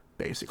armor,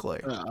 basically.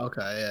 Oh,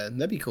 okay, yeah,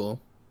 that'd be cool.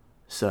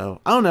 So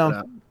I don't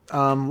know.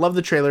 Love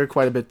the trailer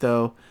quite a bit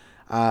though.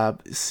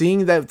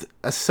 Seeing that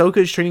Ahsoka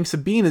is training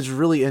Sabine is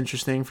really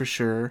interesting for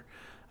sure.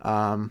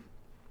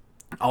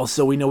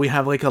 Also, we know we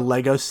have like a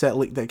Lego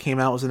set that came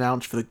out, was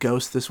announced for the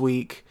Ghost this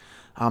week.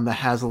 That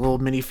has a little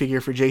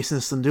minifigure for Jason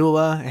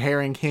Syndulla,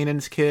 Hera and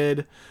Kanan's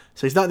kid.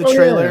 So he's not in the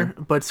trailer,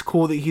 but it's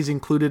cool that he's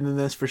included in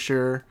this for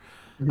sure.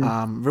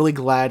 Really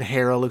glad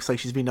Hera looks like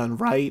she's being done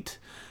right.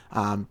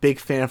 Big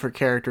fan of her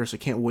character, so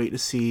can't wait to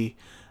see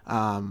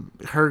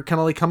her kind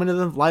of like come into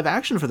the live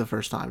action for the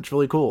first time. It's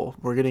really cool.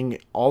 We're getting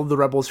all the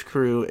Rebels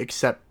crew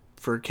except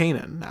for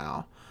Kanan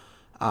now.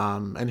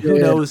 And who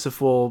knows if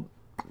we'll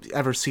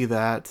ever see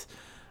that.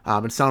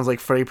 It sounds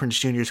like Freddie Prinze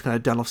Jr. is kind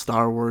of done with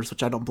Star Wars,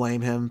 which I don't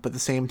blame him. But at the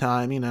same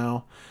time, you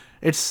know,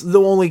 it's the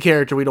only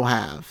character we don't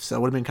have. So it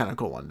would have been kind of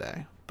cool one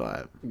day.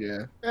 But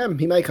yeah,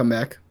 he might come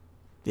back.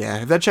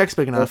 Yeah, if that check's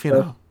big enough, you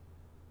know.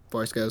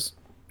 Force goes.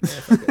 Yeah,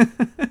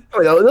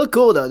 it look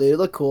cool though, dude. It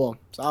look cool.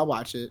 So I'll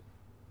watch it.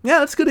 Yeah,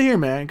 that's good to hear,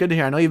 man. Good to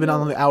hear. I know you've been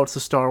on the outs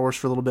of Star Wars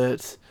for a little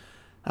bit.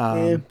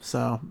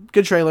 So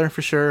good trailer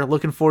for sure.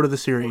 Looking forward to the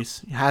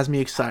series. It has me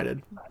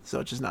excited, so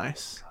which is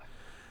nice.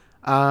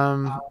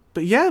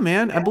 But yeah,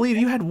 man, I believe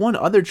you had one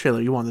other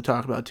trailer you wanted to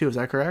talk about too. Is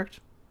that correct?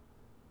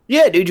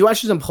 Yeah, dude. You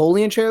watched the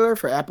Napoleon trailer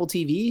for Apple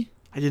TV?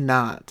 I did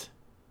not.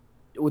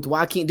 With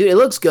Joaquin, dude, it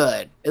looks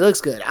good. It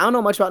looks good. I don't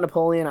know much about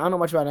Napoleon. I don't know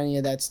much about any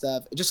of that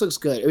stuff. It just looks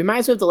good. It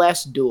reminds me of The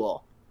Last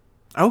Duel.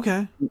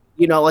 Okay.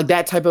 You know, like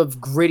that type of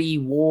gritty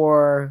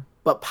war,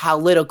 but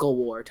political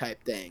war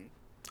type thing.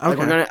 Okay. Like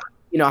we're gonna,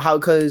 you know, how,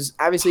 because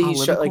obviously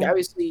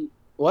obviously,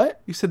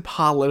 what? You said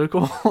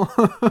political?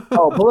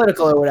 Oh,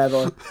 political or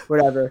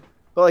whatever.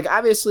 But like,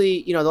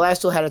 obviously, you know, The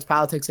Last Duel had its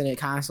politics in it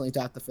constantly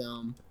throughout the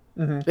film.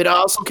 But it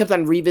also kept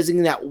on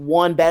revisiting that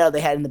one battle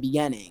they had in the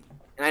beginning.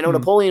 And I know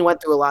Napoleon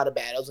went through a lot of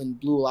battles and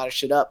blew a lot of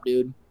shit up,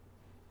 dude.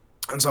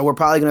 And so we're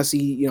probably going to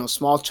see, you know,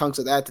 small chunks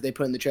of that they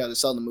put in the trailer to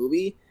sell the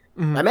movie.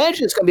 I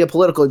imagine it's going to be a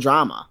political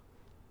drama,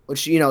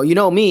 which, you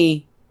know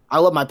me, I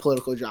love my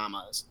political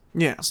dramas.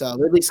 Yeah. So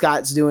Ridley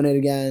Scott's doing it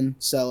again.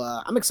 So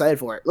I'm excited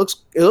for it.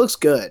 It looks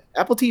good.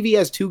 Apple TV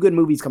has 2 good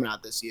movies coming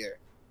out this year.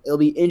 It'll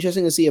be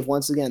interesting to see if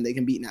once again they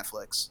can beat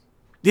Netflix.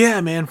 Yeah,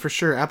 man, for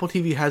sure. Apple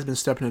TV has been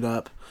stepping it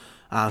up.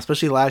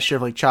 Especially last year,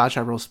 like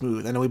Cha-Cha Real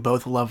Smooth. I know we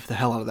both loved the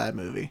hell out of that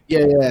movie.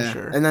 Yeah.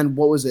 Sure. And then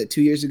what was it?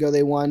 2 years ago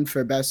they won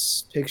for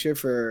Best Picture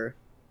for,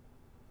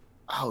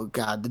 oh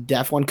god, the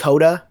deaf one,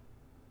 Coda.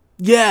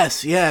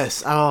 Yes.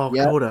 Oh,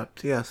 yep. Coda.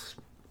 Yes.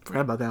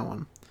 Forgot about that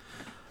one.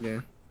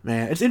 Yeah.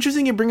 Man, it's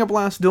interesting you bring up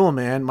Last Duel,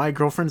 man. My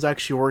girlfriend's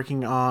actually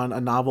working on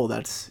a novel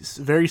that's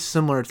very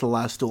similar to The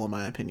Last Duel, in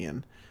my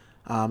opinion.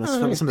 Some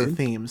of the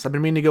themes. I've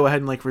been meaning to go ahead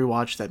and like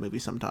rewatch that movie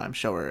sometime,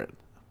 show her it.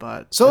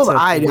 But so have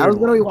I. I was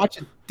going to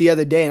rewatch it the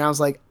other day, and I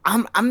was like,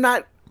 I'm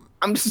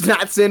just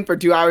not sitting for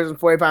 2 hours and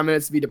 45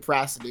 minutes to be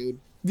depressed, dude.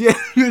 Yeah,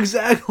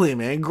 exactly,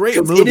 man.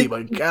 Great movie,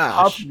 but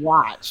gosh, tough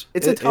watch.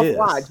 It's a tough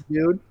watch,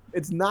 dude.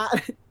 It's not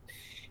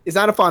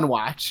a fun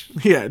watch.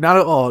 Yeah, not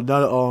at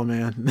all,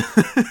 man.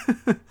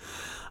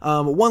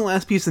 One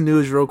last piece of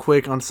news, real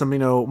quick, on some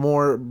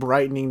more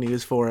brightening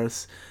news for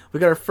us. We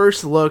got our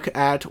first look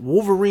at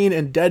Wolverine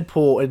and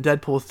Deadpool in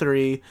Deadpool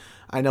 3.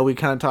 I know we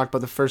kind of talked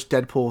about the first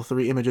Deadpool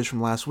 3 images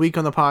from last week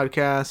on the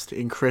podcast,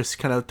 and Chris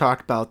kind of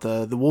talked about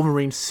the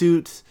Wolverine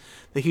suit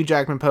that Hugh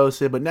Jackman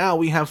posted, but now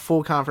we have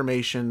full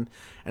confirmation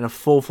and a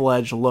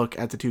full-fledged look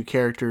at the two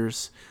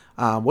characters.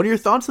 What are your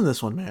thoughts on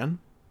this one, man?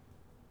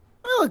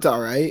 It looked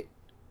alright.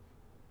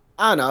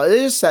 I don't know. They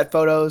just set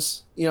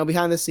photos,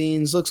 behind the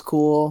scenes. Looks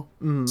cool.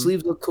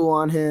 Sleeves look cool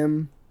on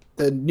him.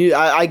 The new,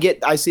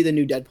 I see the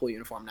new Deadpool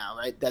uniform now,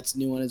 right? That's the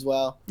new one as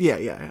well. Yeah.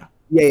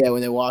 Yeah,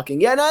 when they're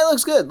walking. Yeah, no, it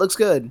looks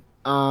good.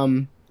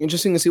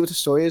 Interesting to see what the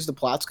story is. The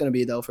plot's going to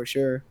be, though, for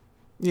sure.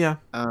 Yeah.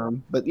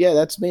 But yeah,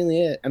 that's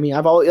mainly it. I mean,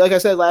 I've always, like I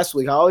said last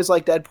week, I always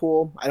like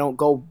Deadpool. I don't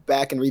go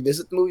back and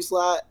revisit the movies a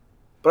lot,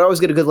 but I always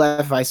get a good laugh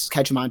if I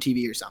catch him on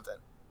TV or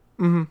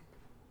something.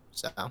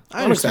 So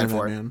I'm excited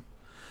for it, man.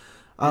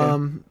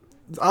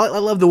 I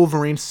love the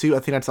Wolverine suit. I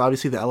think that's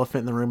obviously the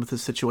elephant in the room with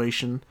this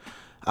situation.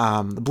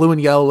 The blue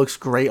and yellow looks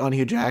great on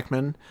Hugh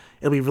Jackman.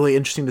 It'll be really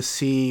interesting to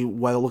see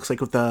what it looks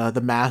like with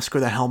the mask or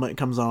the helmet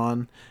comes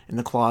on and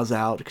the claws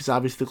out, because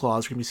obviously the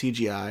claws are going to be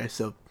CGI.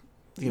 So,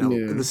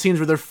 the scenes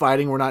where they're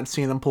fighting, we're not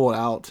seeing them pull it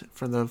out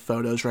from the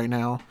photos right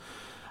now.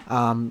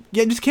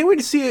 Just can't wait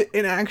to see it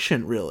in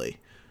action, really.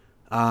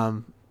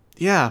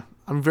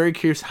 I'm very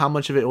curious how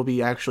much of it will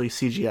be actually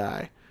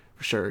CGI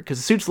for sure, because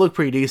the suits look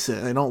pretty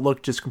decent. They don't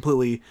look just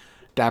completely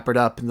dappered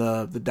up in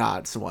the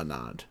dots and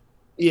whatnot.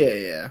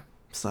 Yeah.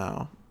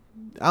 So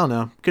I don't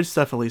know, good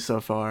stuff at least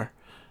so far.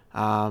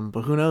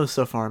 But who knows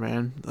so far,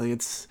 man? Like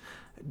it's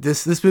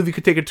this movie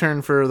could take a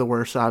turn for the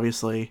worse,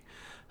 obviously.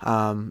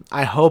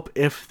 I hope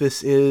if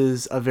this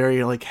is a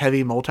very like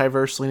heavy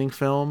multiverse leaning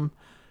film,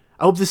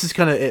 I hope this is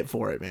kind of it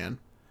for it, man.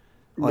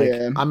 Like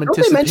I'm anticipating.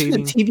 Don't they mention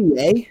the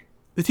TVA?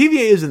 The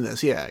TVA is in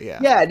this, yeah.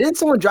 Yeah, didn't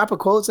someone drop a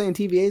quote saying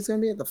TVA is gonna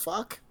be at the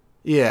fuck?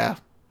 Yeah.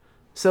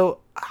 So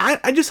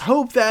I just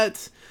hope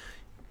that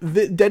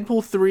the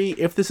Deadpool 3,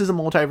 if this is a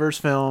multiverse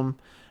film,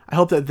 I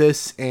hope that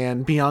this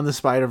and Beyond the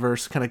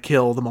Spider-Verse kind of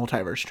kill the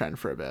multiverse trend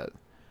for a bit.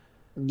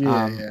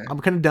 Yeah. I'm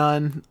kind of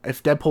done.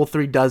 If Deadpool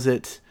 3 does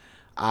it,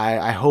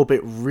 I hope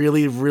it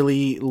really,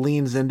 really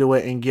leans into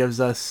it and gives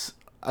us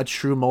a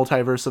true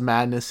multiverse of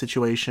madness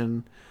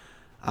situation.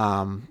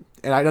 And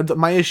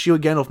my issue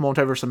again with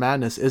Multiverse of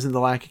Madness isn't the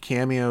lack of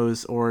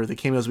cameos or the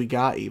cameos we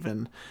got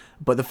even,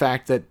 but the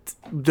fact that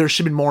there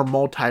should be more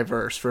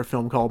multiverse for a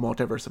film called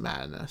Multiverse of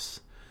Madness.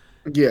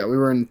 Yeah, we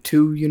were in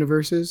 2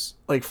 universes.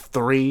 Like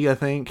 3, I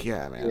think.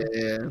 Yeah, man.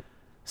 Yeah.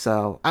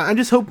 So I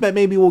just hope that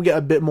maybe we'll get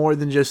a bit more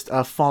than just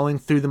falling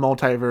through the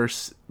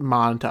multiverse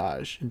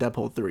montage in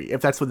Deadpool 3,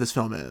 if that's what this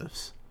film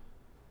is.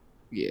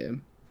 Yeah.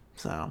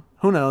 So,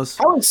 who knows?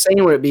 How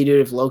insane would it be,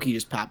 dude, if Loki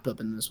just popped up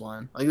in this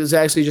one? Like, this is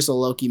actually just a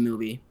Loki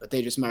movie, but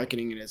they just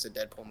marketing it as a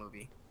Deadpool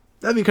movie.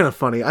 That'd be kind of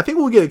funny. I think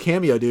we'll get a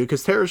cameo, dude,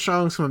 because Tara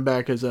Strong's coming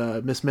back as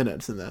Miss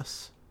Minutes in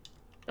this.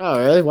 Oh,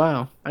 really?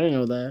 Wow. I didn't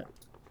know that.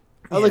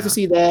 I'd like to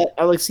see that.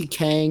 I'd like to see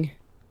Kang.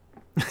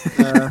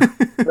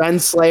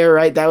 Renslayer,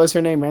 right? That was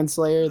her name,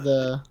 Renslayer,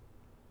 the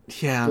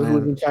who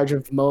was in charge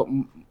of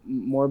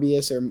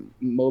Morbius or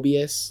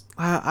Mobius.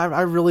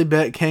 I really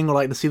bet Kang would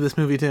like to see this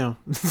movie too.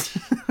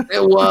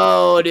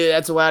 Whoa, dude,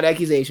 that's a wild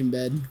accusation,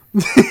 Ben.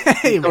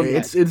 Hey, man,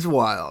 it's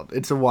wild.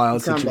 It's a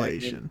wild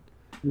situation.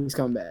 He's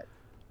coming back.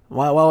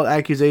 Wild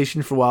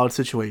accusation for wild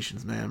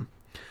situations, man.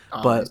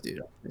 Always, But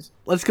dude.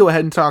 let's go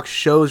ahead and talk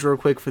shows real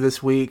quick for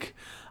this week.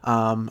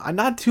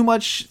 Not too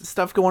much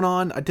stuff going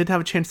on. I did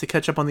have a chance to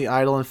catch up on The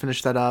Idol and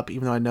finish that up,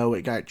 even though I know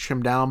it got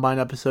trimmed down by an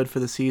episode for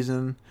the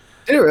season.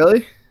 Did it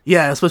really?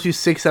 Yeah, it's supposed to be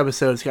 6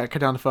 episodes. It got cut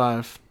down to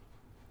 5.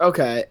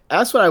 Okay,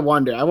 that's what I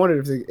wondered. I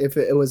wondered if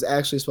it was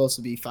actually supposed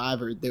to be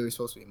 5 or they were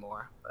supposed to be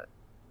more. But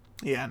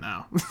yeah,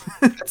 no.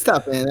 That's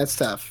tough, man. That's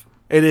tough.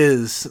 It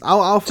is.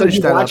 I'll finish so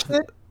you that watched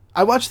up. It?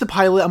 I watched the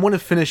pilot. I'm going to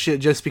finish it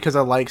just because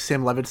I like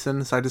Sam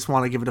Levinson, so I just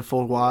want to give it a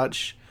full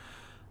watch.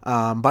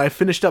 But I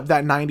finished up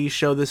that 90s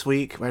show this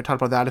week. I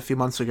talked about that a few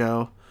months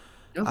ago.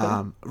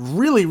 Okay.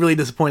 Really, really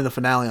disappointed in the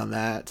finale on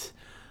that.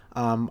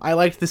 I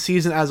liked the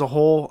season as a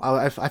whole.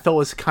 I felt it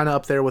was kind of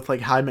up there with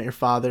like How I Met Your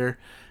Father,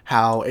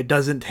 how it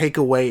doesn't take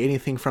away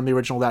anything from the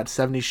original That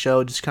 70s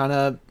Show, just kind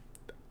of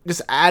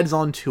just adds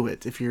on to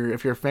it. If you're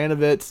a fan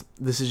of it,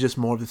 this is just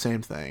more of the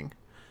same thing.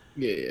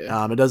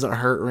 Yeah. It doesn't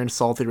hurt or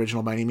insult the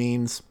original by any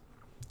means.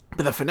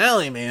 But the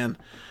finale, man,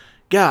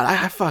 God,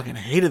 I fucking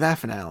hated that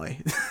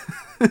finale.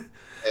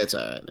 It's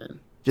alright, man.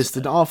 Just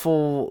an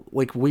awful,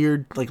 like,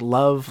 weird, like,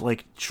 love,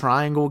 like,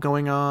 triangle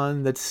going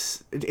on.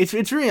 It's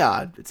really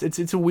odd.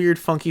 It's a weird,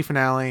 funky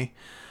finale.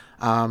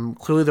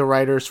 Clearly the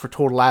writers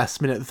foretold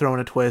last minute throwing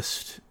a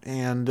twist,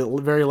 and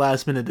very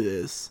last minute it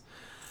is.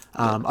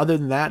 Other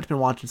than that, I've been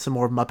watching some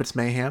more Muppets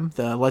Mayhem,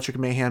 the Electric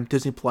Mayhem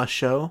Disney Plus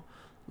show.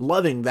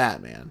 Loving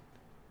that, man.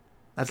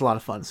 That's a lot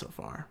of fun so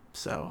far.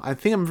 So I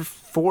think I'm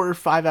 4 or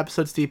 5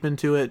 episodes deep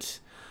into it.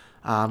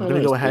 I'm going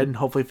to go ahead and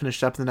hopefully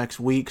finish up in the next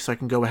week so I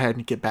can go ahead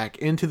and get back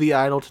into The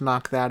Idol to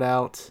knock that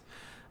out.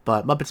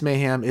 But Muppets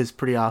Mayhem is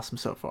pretty awesome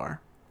so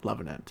far.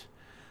 Loving it.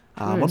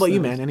 What about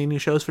you, man? Any new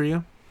shows for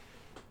you?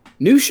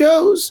 New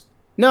shows?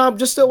 No, I'm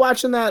just still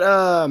watching that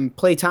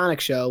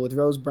Platonic show with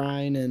Rose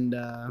Byrne and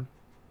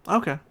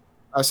Okay.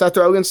 Seth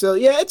Rogen still.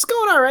 Yeah, it's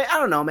going all right. I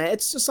don't know, man.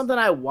 It's just something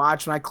I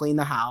watch when I clean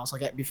the house.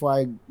 Like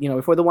before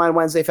the Wine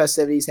Wednesday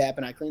festivities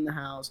happen, I clean the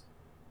house,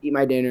 eat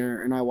my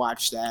dinner, and I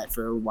watch that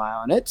for a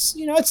while. And it's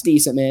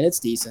decent, man. It's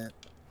decent.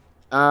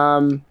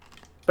 But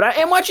I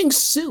am watching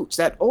Suits,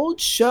 that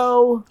old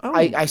show. Oh.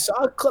 I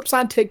saw clips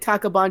on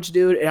TikTok a bunch,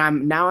 dude, and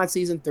I'm now on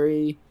season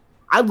 3.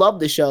 I love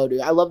the show,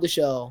 dude. I love the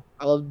show.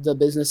 I love the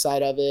business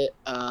side of it.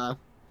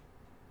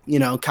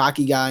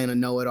 Cocky guy and a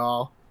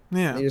know-it-all.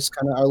 Yeah, they just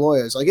kind of are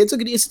lawyers. Like it's a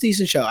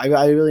decent show. I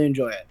really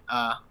enjoy it.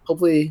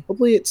 Hopefully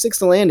it sticks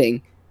the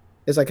landing.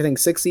 There's I think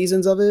 6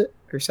 seasons of it,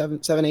 or 7,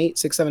 8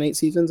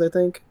 seasons. I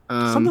think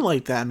something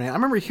like that, man. I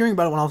remember hearing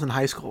about it when I was in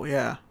high school.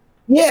 Yeah.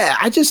 Yeah,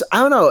 I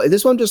don't know.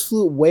 This one just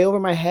flew way over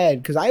my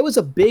head because I was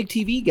a big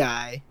TV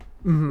guy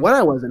when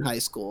I was in high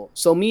school.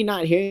 So me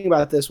not hearing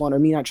about this one or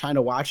me not trying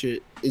to watch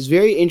it is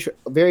very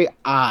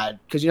odd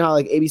because how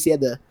like ABC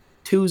had the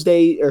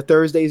Tuesday or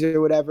Thursdays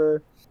or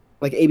whatever.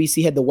 Like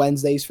ABC had the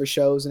Wednesdays for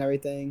shows and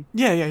everything.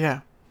 Yeah.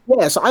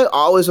 Yeah, so I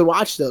always would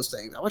watch those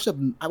things.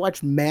 I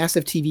watched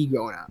massive TV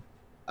growing up,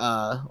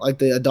 like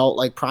the adult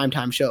like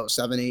primetime shows,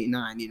 7, 8,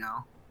 9,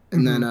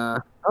 And then I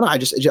don't know. I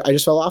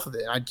just fell off of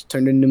it. I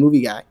turned into a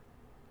movie guy.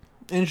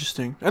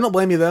 Interesting. I don't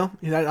blame you, though.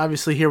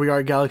 Obviously, here we are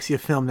at Galaxy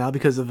of Film now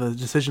because of a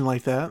decision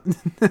like that.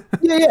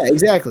 Yeah,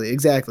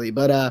 exactly.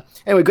 But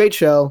anyway, great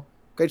show.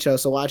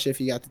 So watch it if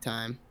you got the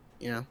time,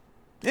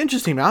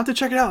 Interesting, man. I'll have to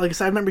check it out. Like I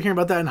said, I remember hearing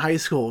about that in high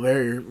school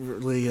very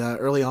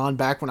early on,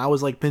 back when I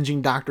was like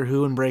binging Doctor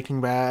Who and Breaking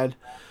Bad.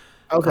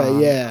 Okay,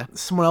 yeah.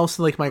 Someone else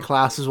in like my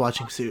class was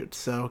watching Suits,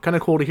 so kind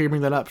of cool to hear you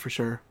bring that up for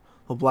sure.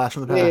 A blast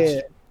from the past.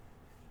 Yeah.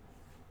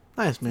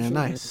 Nice, man,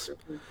 nice.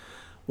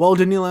 Well,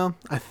 Danilo,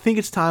 I think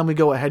it's time we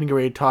go ahead and get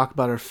ready to talk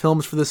about our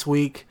films for this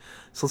week.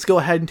 So let's go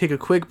ahead and take a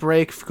quick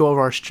break, go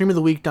over our stream of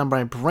the week done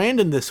by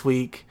Brandon this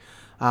week,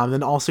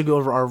 then also go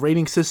over our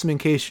rating system in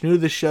case you're new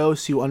to the show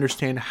so you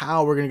understand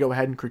how we're going to go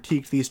ahead and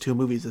critique these two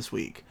movies this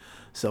week.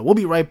 So we'll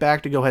be right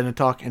back to go ahead and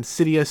talk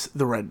Insidious,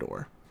 The Red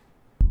Door.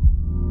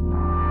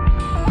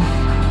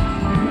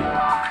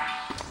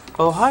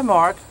 Oh, hi,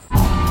 Mark.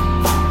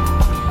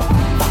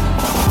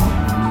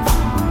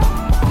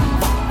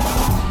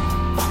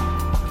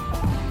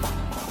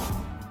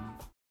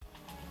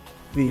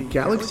 The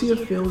Galaxy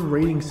of Film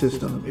rating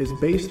system is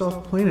based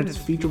off planets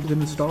featured within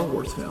the Star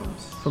Wars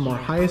films. From our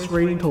highest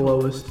rating to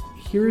lowest,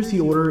 here is the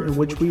order in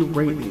which we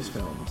rate these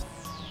films.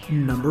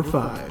 Number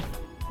 5.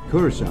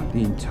 Coruscant,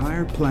 the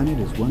entire planet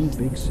is one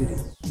big city.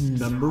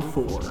 Number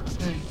 4.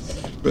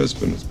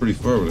 Bespin, it's pretty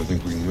far, but I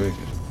think we can make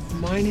it.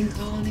 Mining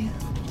colony?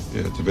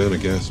 Yeah,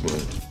 Tabana gas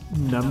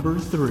mine. Number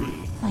 3.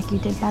 Like you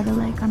did by the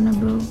lake on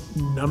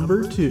Naboo.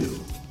 Number 2.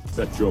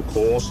 Set your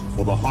course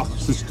for the Hoth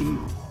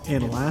system.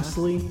 And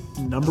lastly,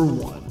 number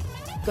 1.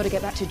 Gotta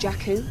get back to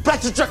Jakku. Back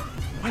to Jakku!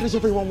 Why does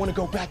everyone want to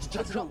go back to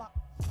Jakku?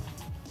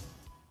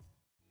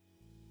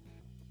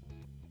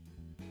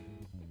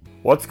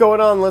 What's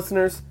going on,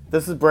 listeners?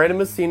 This is Brandon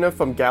Messina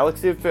from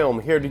Galaxy of Film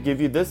here to give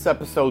you this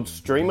episode's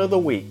Stream of the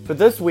Week. For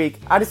this week,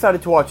 I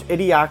decided to watch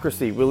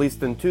Idiocracy,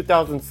 released in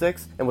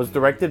 2006 and was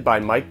directed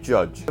by Mike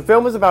Judge. The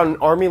film is about an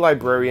army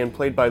librarian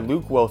played by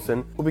Luke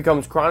Wilson who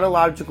becomes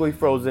chronologically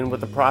frozen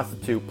with a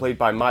prostitute played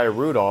by Maya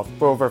Rudolph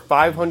for over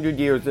 500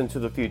 years into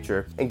the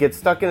future and gets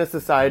stuck in a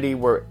society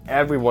where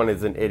everyone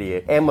is an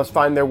idiot and must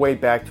find their way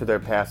back to their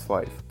past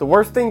life. The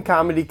worst thing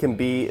comedy can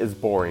be is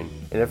boring.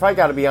 And if I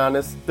gotta be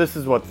honest, this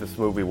is what this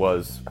movie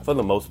was, for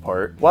the most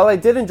part. While I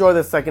did enjoy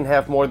the second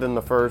half more than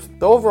the first,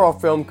 the overall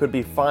film could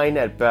be fine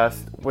at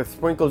best, with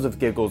sprinkles of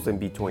giggles in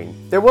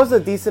between. There was a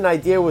decent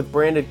idea with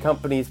branded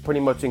companies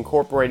pretty much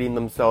incorporating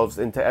themselves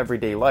into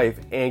everyday life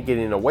and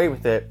getting away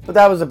with it, but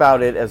that was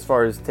about it as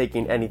far as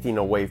taking anything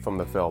away from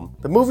the film.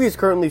 The movie is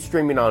currently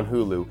streaming on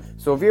Hulu,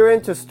 so if you're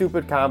into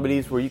stupid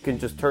comedies where you can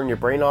just turn your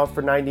brain off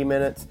for 90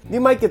 minutes, you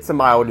might get some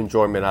mild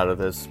enjoyment out of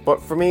this,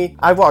 but for me,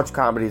 I've watched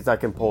comedies that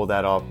can pull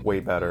that off way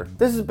better.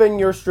 This has been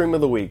your Stream of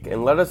the Week,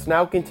 and let us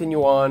now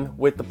continue on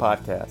with the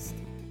podcast.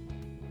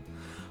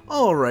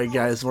 Alright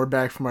guys, we're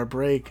back from our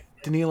break.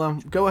 Danilo,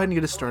 go ahead and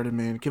get us started,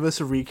 man. Give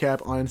us a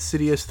recap on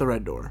Insidious, The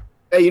Red Door.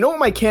 Hey, you know what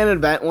my canon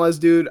event was,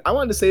 dude? I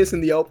wanted to say this in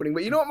the opening,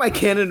 but you know what my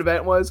canon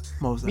event was?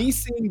 What was that? Me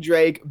seeing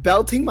Drake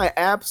belting my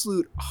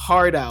absolute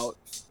heart out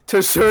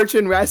to search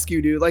and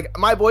rescue, dude. Like,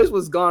 my voice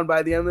was gone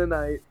by the end of the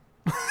night.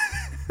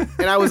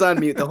 And I was on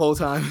mute the whole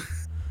time.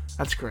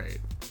 That's great.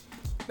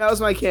 That was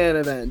my canon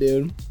event,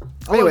 dude.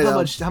 I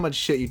love how much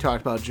shit you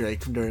talked about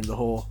Drake from during the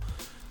whole,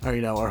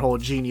 our whole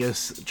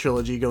Genius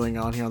trilogy going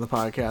on here on the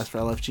podcast for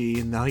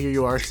LFG, and now here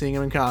you are seeing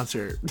him in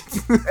concert.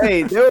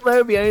 Hey, there will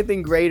never be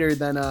anything greater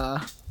than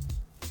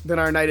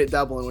our night at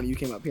Dublin when you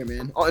came up here,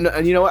 man. Oh,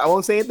 and you know what? I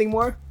won't say anything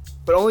more,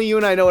 but only you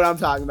and I know what I'm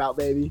talking about,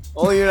 baby.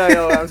 Only you and I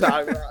know what I'm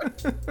talking about.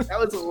 That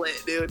was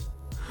lit, dude.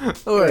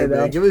 All right,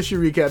 man. Give us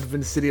your recap of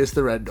Insidious,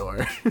 The Red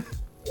Door.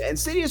 Yeah,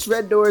 Insidious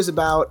Red Door is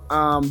about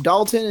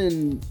Dalton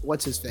and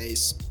what's his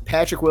face,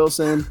 Patrick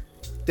Wilson.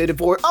 They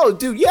divorce. Oh,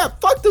 dude, yeah,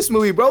 fuck this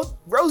movie, bro.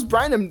 Rose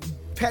Byrne and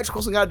Patrick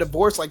Wilson got a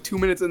divorce like 2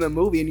 minutes in the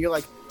movie, and you're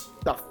like,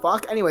 the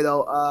fuck? Anyway,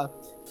 though,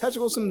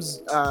 Patrick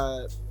Wilson's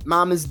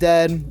mom is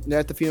dead. They're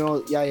at the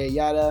funeral, yada,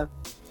 yada.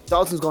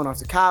 Dalton's going off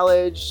to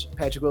college.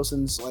 Patrick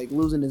Wilson's like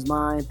losing his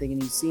mind,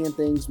 thinking he's seeing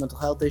things, mental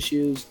health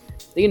issues.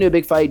 They get into a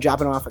big fight,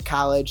 dropping him off at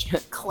college.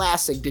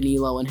 Classic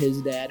Danilo and his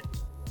dad.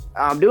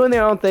 Doing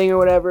their own thing or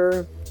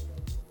whatever.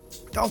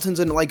 Dalton's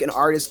an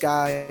artist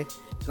guy.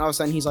 And all of a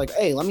sudden, he's like,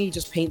 hey, let me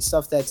just paint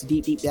stuff that's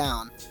deep, deep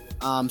down.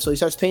 So he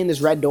starts painting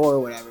this red door or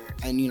whatever.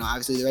 And,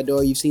 obviously the red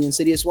door, you've seen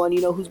Insidious 1, you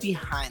know who's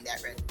behind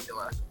that red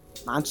door.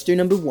 Monster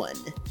number 1.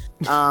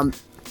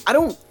 I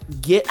don't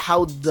get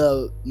how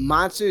the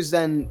monsters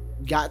then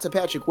got to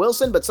Patrick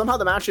Wilson, but somehow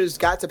the monsters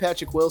got to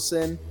Patrick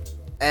Wilson,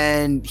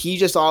 and he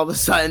just all of a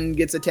sudden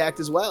gets attacked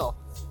as well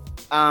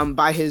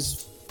by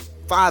his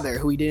father,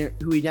 who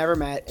he never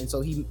met. And so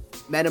he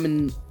met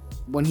him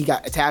when he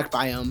got attacked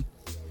by him.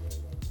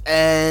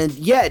 And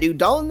yeah, dude,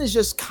 Dalton is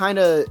just kind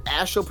of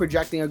astral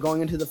projecting or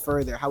going into the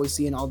further, how we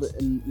see in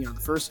the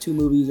first 2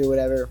 movies or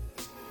whatever.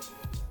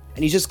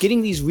 And he's just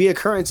getting these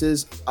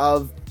reoccurrences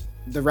of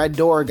the Red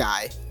Door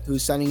guy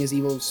who's sending his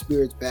evil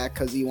spirits back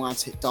because he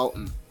wants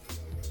Dalton.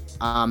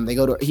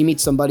 He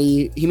meets someone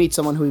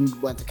who he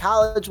went to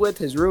college with,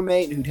 his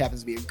roommate, who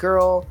happens to be a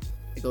girl.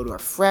 They go to a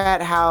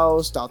frat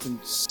house. Dalton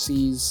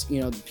sees,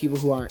 people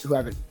who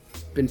haven't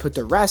been put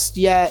to rest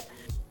yet.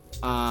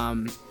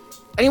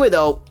 Anyway,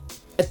 though,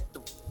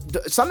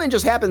 something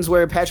just happens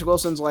where Patrick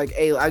Wilson's like,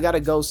 hey, I gotta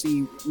go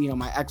see,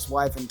 my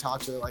ex-wife and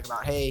talk to her like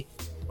about, hey,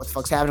 what the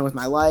fuck's happening with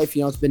my life?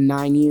 It's been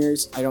 9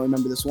 years. I don't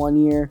remember this 1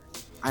 year.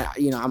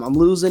 I'm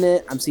losing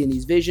it. I'm seeing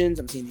these visions.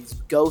 I'm seeing these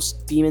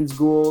ghosts, demons,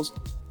 ghouls.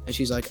 And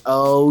she's like,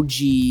 oh,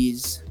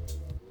 geez.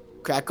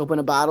 Crack open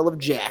a bottle of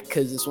Jack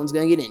because this one's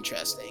going to get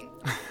interesting.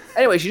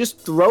 Anyway, she just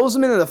throws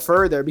him into the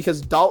further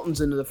because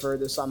Dalton's into the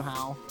further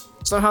somehow.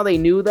 Somehow they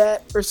knew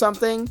that or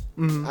something.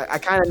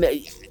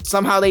 Mm-hmm.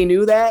 Somehow they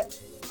knew that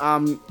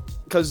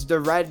because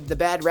the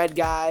bad red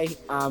guy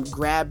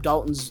grabbed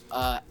Dalton's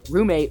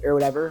roommate or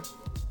whatever.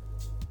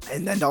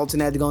 And then Dalton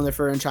had to go in the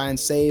further and try and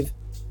save.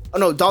 Oh,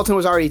 no, Dalton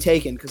was already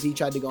taken because he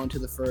tried to go into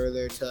the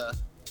further to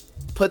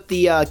put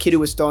the kid who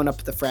was thrown up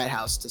at the frat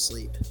house to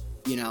sleep.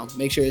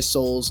 Make sure his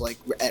soul's like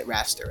at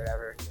rest or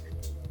whatever.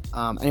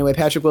 Anyway,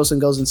 Patrick Wilson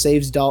goes and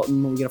saves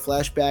Dalton. We get a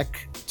flashback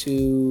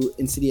to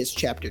Insidious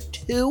Chapter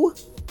 2.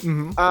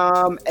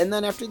 Mm-hmm. And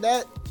then after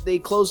that, they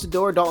close the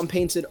door. Dalton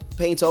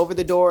paints over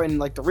the door in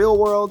like the real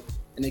world,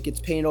 and it gets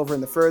painted over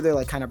in the further,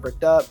 like kind of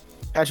bricked up.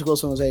 Patrick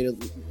Wilson was ready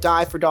to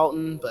die for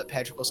Dalton, but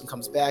Patrick Wilson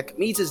comes back,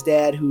 meets his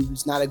dad,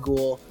 who's not a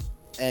ghoul,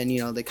 and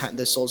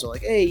the souls are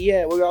like, hey,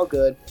 yeah, we're all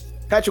good.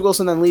 Patrick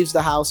Wilson then leaves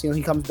the house.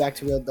 He comes back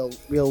to the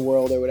real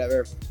world or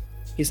whatever.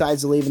 He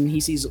decides to leave, and he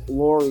sees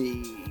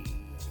Lori.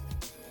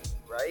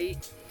 Right?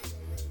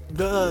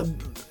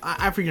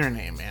 I forget her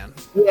name, man.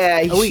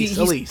 Yeah,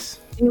 Elise.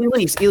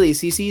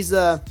 He sees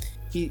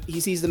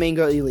the main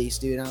girl, Elise,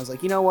 dude. And I was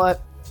like, you know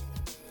what?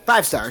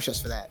 5 stars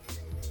just for that.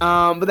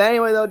 But then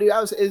anyway, though, dude,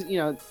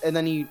 and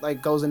then he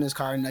like goes in his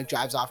car and like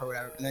drives off or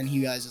whatever. And then he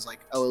realizes like,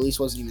 oh, Elise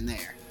wasn't even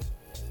there.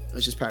 It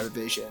was just part of the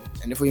vision.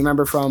 And if we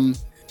remember from,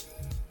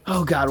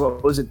 oh god,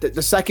 what was it?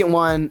 The second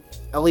one,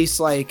 Elise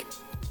like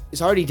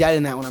is already dead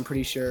in that one, I'm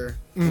pretty sure.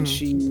 Mm-hmm. And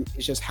she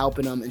is just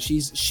helping him, and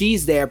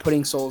she's there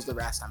putting souls to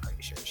rest, I'm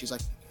pretty sure. She's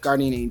like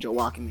guardian angel,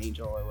 walking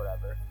angel, or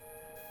whatever.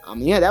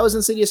 Yeah, that was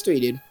Insidious 3,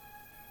 dude.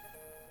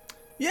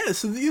 Yeah,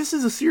 so this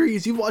is a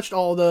series. You've watched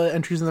all the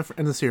entries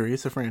in the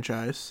series, the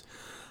franchise.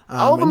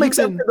 All of them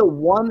except for the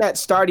one that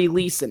starred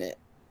Elise in it.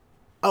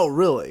 Oh,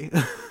 really?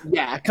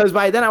 Yeah, because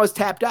by then I was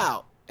tapped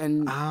out,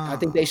 and I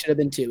think they should have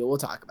been too, but we'll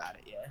talk about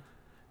it, yeah.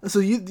 So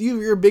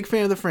you're a big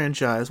fan of the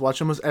franchise,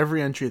 watch almost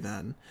every entry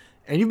then.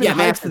 And you've been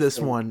hyped for this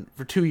one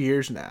for 2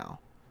 years now.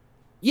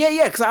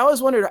 Yeah, because I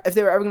always wondered if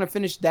they were ever going to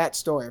finish that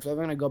story, if they were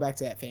going to go back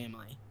to that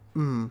family.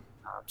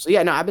 So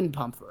yeah, no, I've been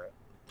pumped for it.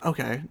 So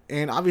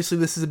obviously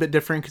this is a bit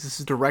different because this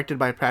is directed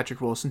by Patrick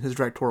Wilson, his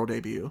directorial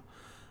debut.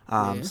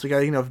 So we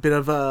got a bit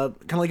of a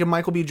kind of like a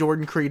Michael B.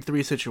 Jordan Creed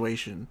 3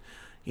 situation.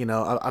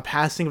 A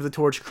passing of the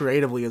torch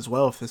creatively as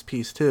well for this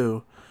piece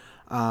too.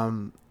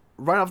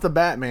 Right off the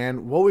bat,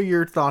 man, what were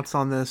your thoughts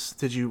on this?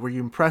 Were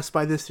you impressed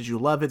by this? Did you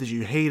love it? Did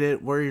you hate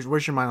it? Where's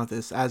your mind with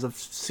this as a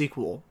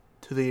sequel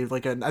to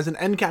as an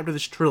end cap to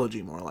this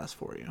trilogy, more or less,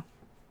 for you?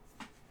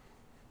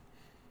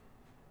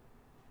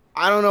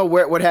 I don't know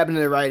what happened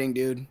to the writing,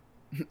 dude.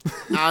 I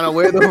don't know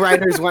where the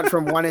writers went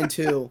from 1 and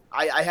 2.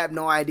 I have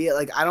no idea.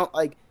 I don't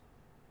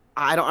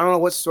know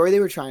what story they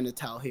were trying to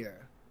tell here.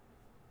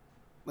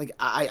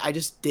 I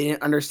just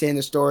didn't understand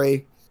the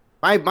story.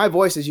 My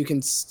voice, as you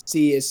can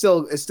see, is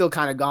still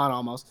kind of gone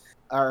almost,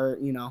 or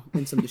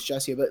in some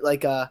distress here. But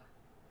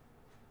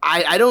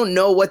I don't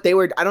know what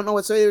story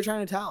they were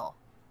trying to tell.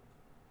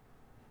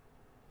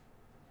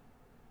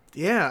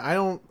 Yeah, I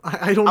don't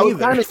I either. was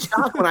kind of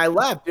shocked when I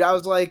left, dude. I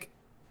was like,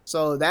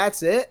 so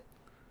that's it?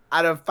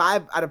 Out of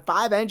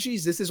five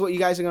entries, this is what you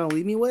guys are gonna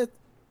leave me with?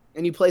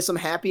 And you play some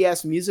happy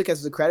ass music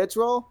as the credits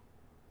roll?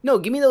 No,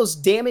 give me those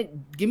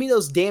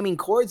damning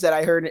chords that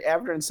I heard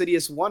after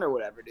Insidious 1 or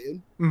whatever,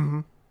 dude.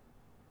 Mm-hmm.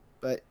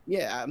 But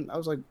yeah, I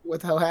was like,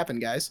 what the hell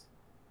happened, guys?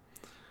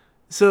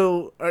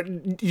 So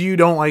you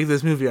don't like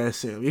this movie, I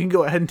assume. You can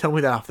go ahead and tell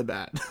me that off the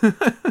bat.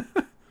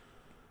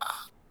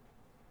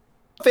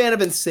 Fan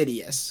of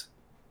Insidious.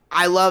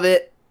 I love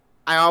it.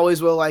 I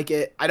always will like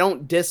it. I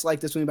don't dislike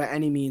this movie by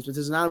any means, but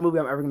this is not a movie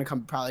I'm ever going to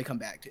probably come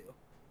back to.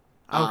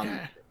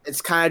 Okay.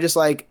 It's kind of just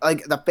like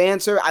the fan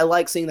service. I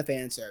like seeing the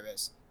fan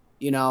service.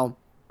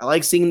 I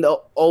like seeing the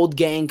old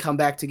gang come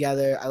back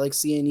together. I like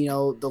seeing,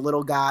 the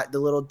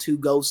little 2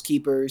 ghost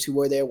keepers who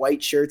wear their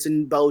white shirts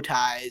and bow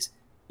ties,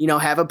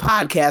 have a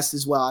podcast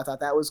as well. I thought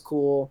that was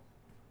cool.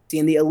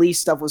 Seeing the Elise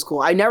stuff was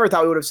cool. I never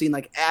thought we would have seen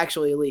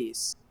actually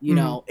Elise, in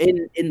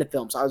the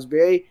film. So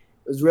it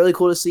was really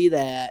cool to see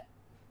that.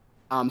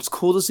 It's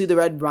cool to see the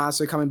Red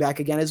Monster coming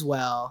back again as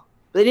well.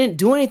 But they didn't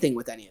do anything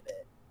with any of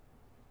it.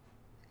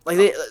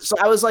 So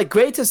I was like,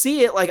 great to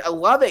see it. I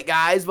love it,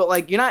 guys.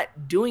 But you're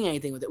not doing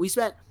anything with it. We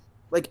spent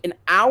an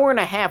hour and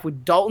a half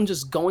with Dalton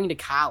just going to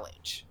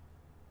college.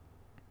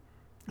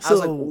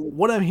 So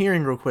what I'm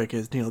hearing real quick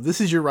is, this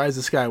is your Rise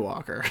of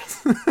Skywalker.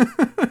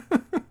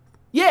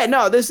 Yeah,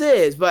 no, this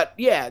is. But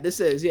yeah, this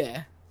is,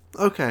 yeah.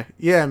 Okay.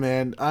 Yeah,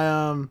 man.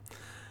 I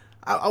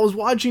was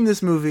watching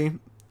this movie,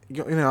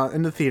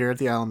 in the theater at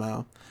the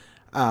Alamo.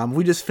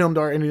 We just filmed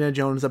our Indiana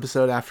Jones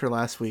episode after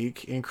last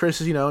week, and Chris,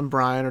 and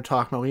Brian are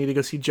talking about we need to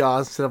go see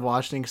Jaws instead of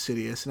watching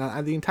Insidious.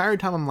 And the entire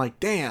time I'm like,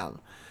 damn,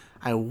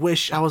 I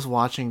wish I was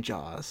watching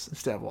Jaws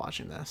instead of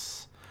watching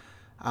this.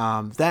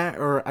 That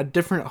or a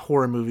different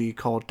horror movie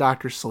called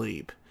Dr.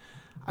 Sleep.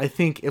 I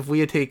think if we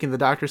had taken the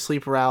Dr.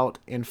 Sleep route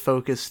and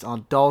focused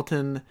on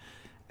Dalton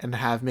and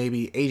have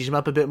maybe aged him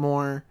up a bit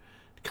more,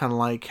 kind of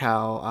like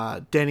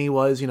how Denny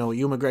was,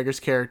 Ewan McGregor's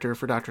character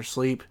for Dr.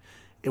 Sleep,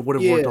 it would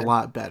have worked a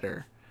lot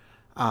better.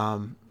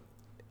 God,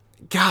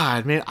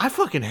 man, I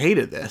fucking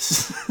hated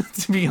this,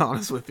 to be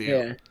honest with you.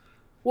 Yeah.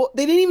 Well,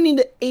 they didn't even need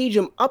to age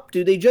him up,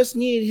 dude. They just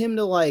needed him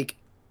to, like...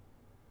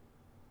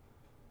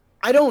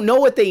 I don't know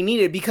what they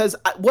needed, because,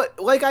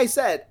 like I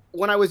said,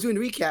 when I was doing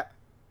the recap,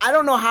 I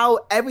don't know how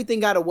everything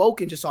got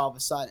awoken just all of a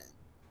sudden.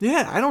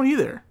 Yeah, I don't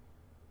either.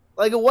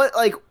 Like, what,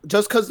 like,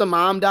 just because the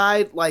mom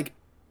died, like,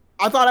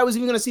 I thought I was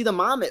even going to see the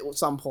mom at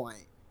some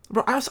point.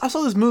 Bro, I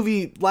saw this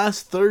movie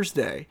last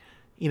Thursday.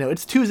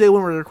 It's Tuesday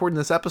when we're recording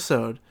this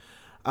episode.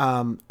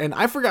 And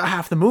I forgot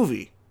half the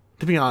movie,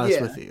 to be honest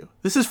with you.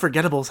 This is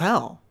forgettable as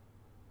hell.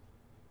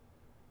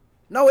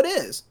 No, it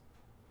is.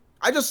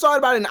 I just saw it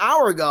about an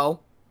hour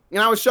ago, and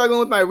I was struggling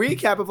with my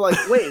recap of like,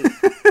 wait.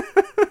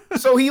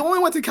 So he only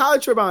went to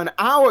college for about an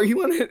hour. He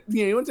went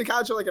to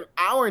college for like an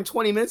hour and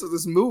 20 minutes of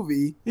this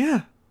movie.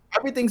 Yeah.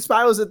 Everything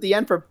spirals at the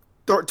end for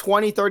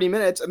 20, 30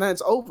 minutes, and then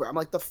it's over. I'm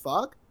like, the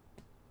fuck?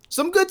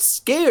 Some good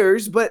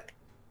scares, but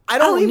I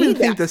don't even need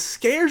think that. the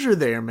scares are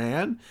there,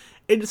 man.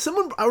 I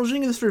was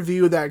reading this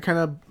review that kind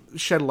of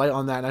shed light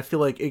on that, and I feel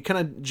like it kind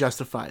of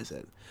justifies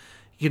it.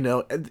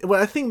 What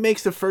I think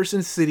makes the first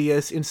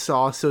Insidious and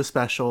Saw so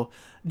special,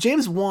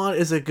 James Wan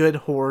is a good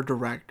horror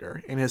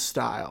director in his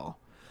style.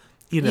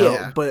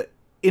 But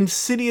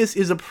Insidious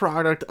is a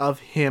product of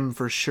him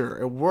for sure.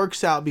 It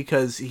works out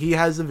because he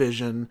has a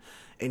vision,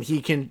 and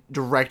he can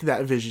direct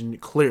that vision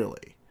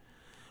clearly.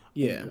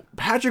 Yeah.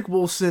 Patrick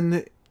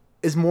Wilson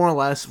is more or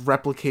less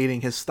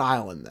replicating his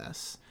style in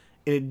this.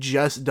 And it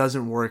just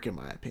doesn't work, in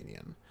my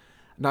opinion.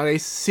 Not a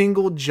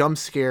single jump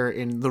scare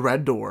in The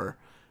Red Door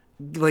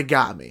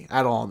got me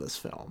at all in this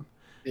film.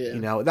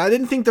 Yeah. I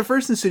didn't think the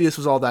first Insidious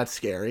was all that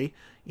scary.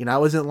 I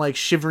wasn't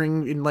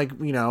shivering and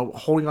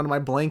holding onto my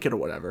blanket or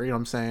whatever, you know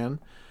what I'm saying?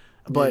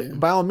 But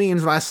by all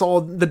means, when I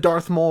saw the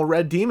Darth Maul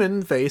red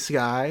demon face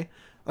guy,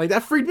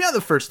 that freaked me out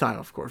the first time,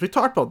 of course. We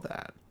talked about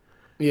that.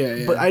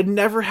 Yeah. But I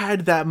never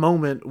had that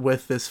moment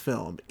with this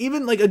film.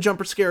 Even a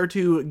jumper scare or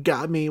two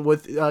got me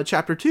with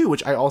Chapter 2,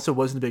 which I also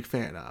wasn't a big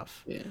fan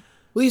of. Yeah.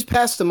 Well, he's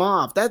passed him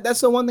off.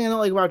 That's the one thing I don't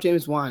like about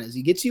James Wan is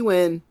he gets you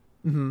in,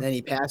 then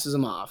he passes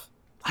him off.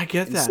 I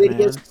get that,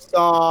 Insidious, man.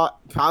 Saw,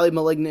 probably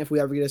Malignant if we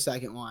ever get a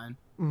second one.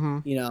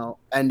 And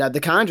The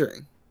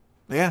Conjuring.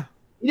 Yeah.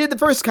 He did the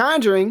first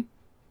Conjuring,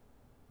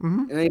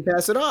 and then he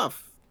passed it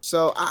off.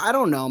 So I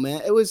don't know,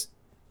 man. It was,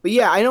 but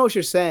yeah, I know what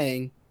you're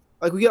saying.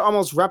 We get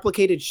almost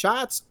replicated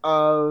shots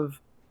of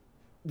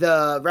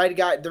the red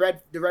guy,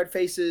 the red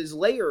face's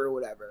lair or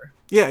whatever.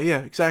 Yeah,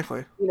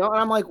 exactly. And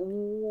I'm like,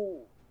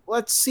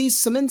 let's see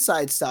some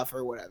inside stuff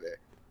or whatever.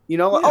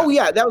 Oh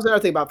yeah, that was another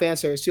thing about fan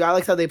service too. I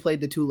liked how they played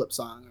the Tulip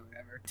song or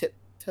whatever.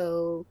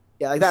 Tiptoe.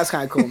 Yeah, that's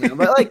kind of cool, man.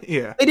 But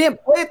yeah. They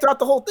didn't play it throughout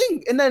the whole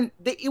thing, and then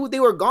they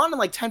were gone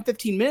in 10,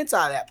 15 minutes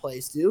out of that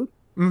place, dude.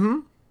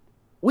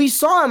 We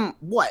saw him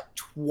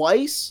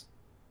twice.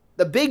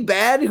 The big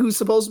bad who's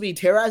supposed to be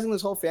terrorizing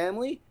this whole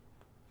family.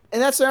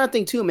 And that's another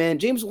thing too, man.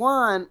 James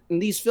Wan in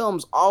these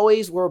films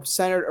always were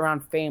centered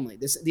around family.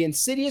 The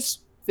Insidious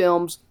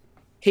films,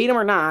 hate them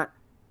or not,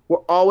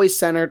 were always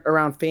centered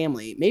around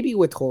family. Maybe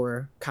with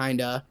horror,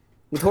 kinda.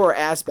 With horror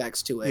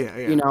aspects to it.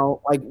 Yeah.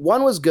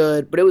 One was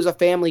good, but it was a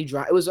family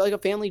drama. It was a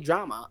family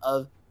drama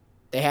of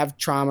they have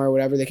trauma or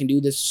whatever. They can do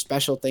this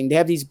special thing. They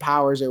have these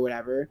powers or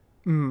whatever.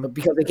 But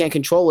because they can't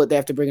control it, they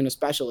have to bring in a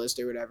specialist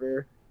or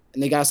whatever.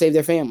 And they gotta save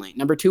their family.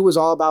 Number 2 was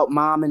all about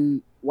mom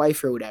and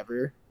wife or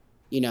whatever,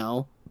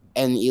 and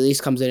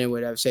Elise comes in and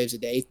whatever, saves the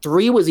day.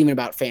 3 was even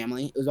about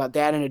family. It was about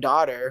dad and a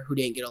daughter who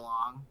didn't get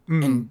along,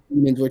 and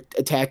demons were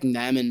attacking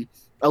them, and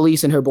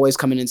Elise and her boys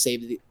come in and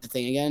save the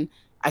thing again.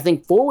 I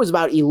think 4 was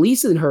about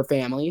Elise and her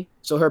family,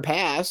 so her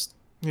past.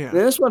 Yeah. And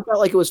then this one felt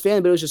like it was family,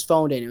 but it was just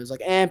phoned in. It was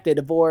like, they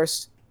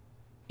divorced,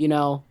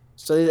 so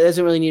it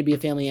doesn't really need to be a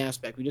family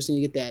aspect. We just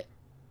need to get that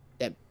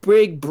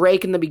big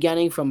break in the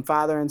beginning from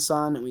father and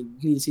son, and we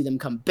need to see them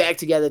come back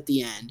together at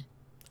the end.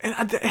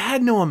 And it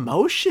had no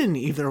emotion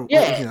either,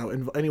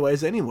 in any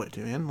ways, anyway,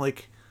 man.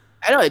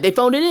 I know, they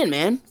phoned it in,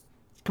 man.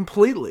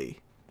 Completely.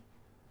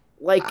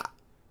 The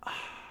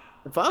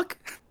fuck?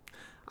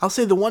 I'll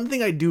say the one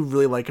thing I do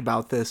really like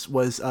about this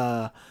was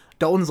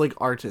Dalton's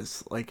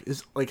artist,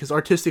 his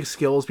artistic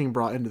skills being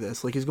brought into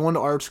this. He's going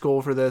to art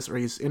school for this, or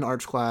he's in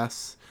arts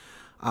class.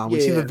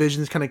 We see the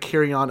visions kind of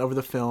carrying on over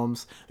the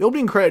films. The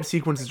opening credit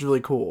sequence is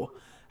really cool.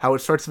 How it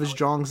starts with his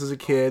drawings as a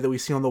kid that we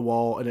see on the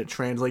wall, and it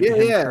translates to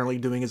him currently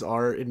doing his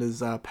art and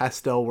his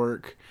pastel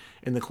work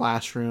in the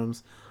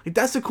classrooms.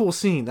 That's a cool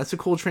scene. That's a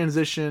cool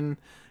transition,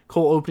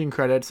 cool opening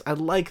credits. I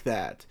like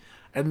that.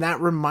 And that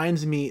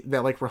reminds me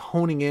that we're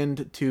honing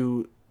in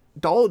to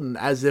Dalton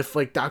as if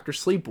like Dr.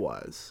 Sleep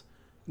was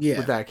with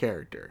Yeah. that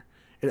character.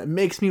 And it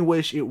makes me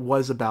wish it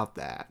was about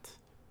that.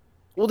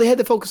 Well, they had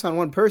to focus on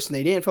one person.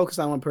 They didn't focus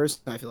on one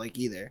person, I feel like,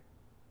 either.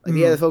 Like,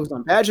 they had to focus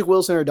on Patrick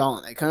Wilson or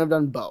Dalton. They kind of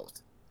done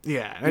both.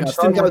 Yeah, You know, just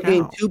I felt didn't like I work was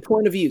getting out. 2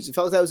 point of views. It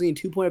felt like I was getting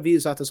 2 point of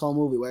views off this whole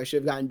movie, where I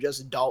should have gotten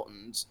just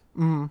Dalton's.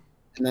 Mm-hmm.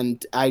 And then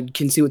I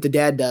can see what the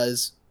dad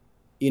does,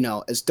 you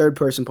know, as third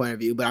person point of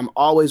view, but I'm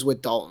always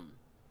with Dalton.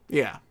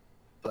 Yeah.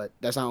 But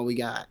that's not what we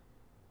got.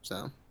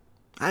 So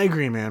I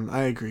agree, man.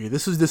 I agree.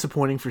 This was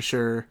disappointing for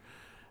sure.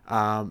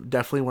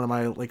 Definitely one of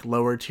my like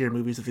lower tier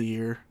movies of the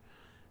year.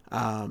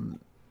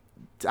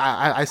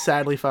 I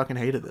sadly fucking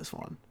hated this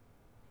one,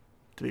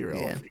 to be real.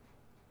 yeah,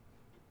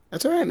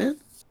 that's all right, man.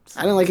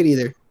 I didn't like it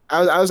either.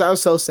 I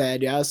was so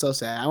sad, dude. I was so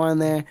sad. I went in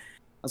there. I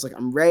was like,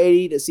 I'm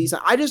ready to see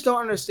something. I just don't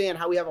understand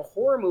how we have a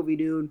horror movie,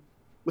 dude,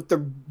 with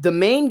the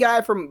main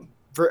guy from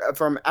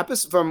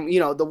you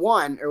know, the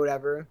one or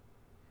whatever.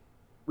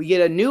 We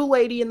get a new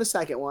lady in the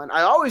second one.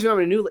 I always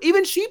remember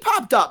even she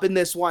popped up in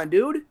this one,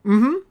 dude.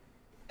 Mm-hmm.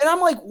 And I'm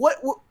like,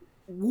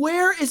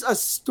 where is a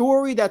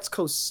story that's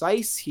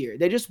concise here?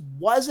 There just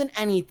wasn't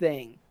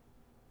anything.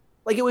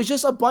 Like, it was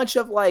just a bunch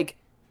of like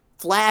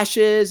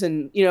flashes,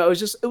 and you know,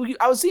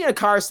 I was seeing a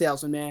car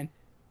salesman, man.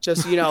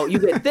 Just, you know, you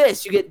get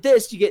this, you get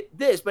this, you get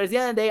this, but at the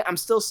end of the day, I'm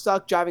still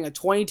stuck driving a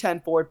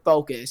 2010 Ford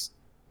Focus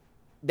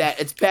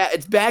that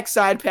its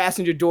backside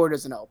passenger door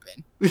doesn't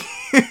open.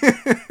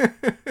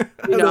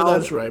 You know,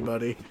 that's right,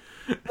 buddy.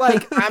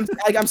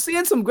 I'm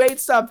seeing some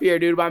great stuff here,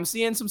 dude, but I'm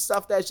seeing some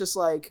stuff that's just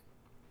like,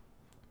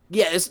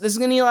 yeah, this is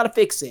gonna need a lot of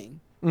fixing.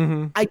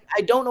 Mm-hmm. I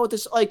don't know what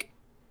this, like,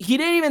 he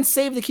didn't even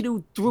save the kid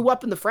who threw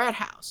up in the frat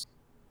house.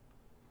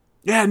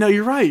 Yeah, no,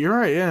 you're right,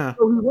 yeah.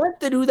 So he went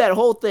to do that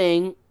whole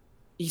thing.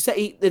 He said,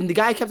 and the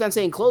guy kept on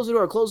saying, close the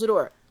door, close the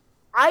door.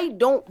 I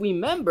don't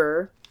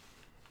remember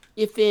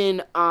if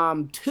in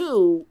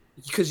 2,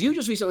 because you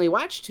just recently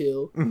watched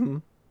 2, Mm-hmm.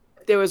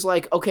 there was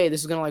like, okay, this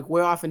is gonna like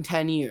wear off in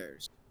 10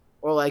 years,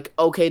 or like,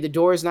 okay, the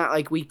door is not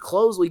like we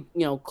closed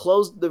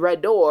the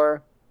red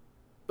door,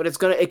 but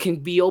it can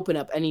be open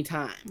up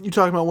anytime. You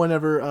talking about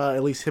whenever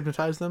at least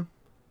hypnotize them?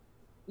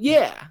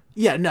 Yeah.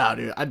 Yeah, no,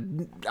 dude.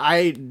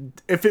 I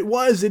if it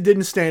was, it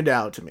didn't stand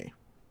out to me.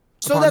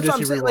 So that's what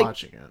I'm saying.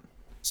 Rewatching it.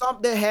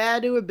 There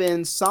had to have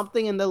been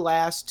something in the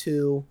last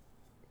 2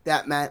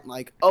 that meant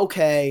like,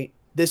 okay,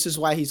 this is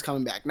why he's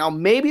coming back. Now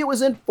maybe it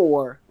was in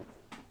 4,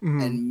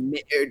 and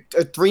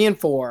 3 and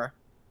 4.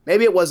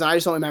 Maybe it wasn't. I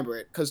just don't remember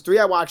it, because 3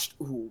 I watched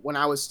when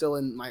I was still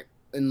in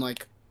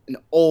an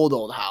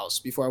old house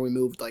before we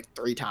moved like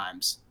 3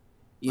 times,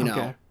 you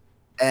know,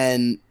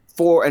 and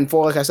 4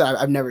 like I said,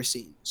 I've never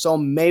seen. So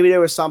maybe there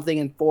was something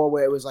in 4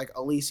 where it was like,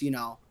 Elise, you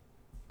know,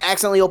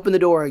 accidentally opened the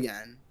door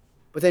again,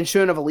 but then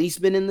shouldn't have Elise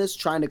been in this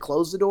trying to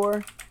close the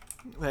door.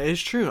 That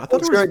is true. I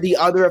thought the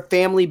other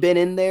family been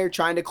in there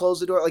trying to close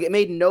the door. Like, it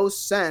made no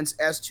sense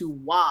as to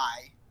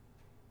why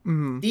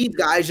these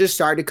guys just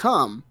started to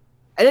come.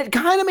 And it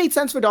kind of made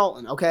sense for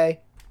Dalton, okay?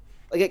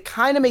 Like, it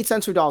kind of made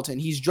sense for Dalton.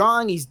 He's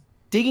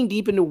digging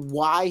deep into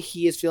why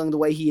he is feeling the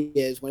way he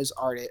is with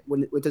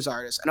his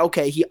artist. And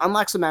okay, he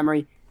unlocks the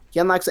memory. He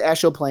unlocks the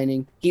astral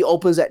planing. He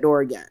opens that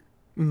door again.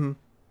 Mm-hmm.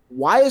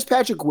 Why is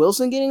Patrick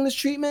Wilson getting this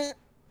treatment?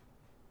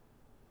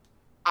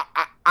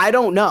 I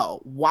don't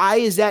know. Why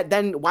is that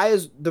then? Why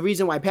is the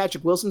reason why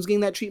Patrick Wilson's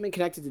getting that treatment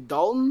connected to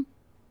Dalton?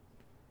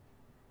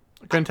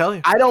 I couldn't tell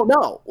you. I don't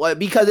know.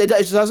 Because it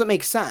just doesn't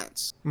make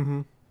sense. Mm-hmm.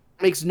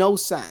 It makes no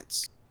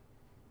sense.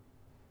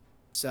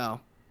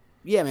 So,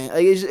 yeah, man.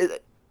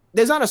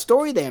 There's not a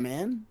story there,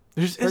 man.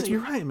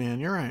 You're right, man.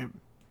 You're right.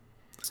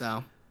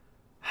 So,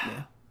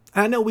 yeah.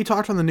 I know we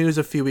talked on the news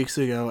a few weeks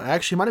ago.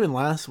 Actually, it might have been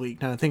last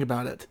week, now that I think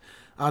about it.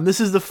 This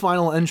is the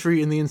final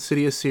entry in the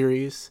Insidious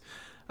series,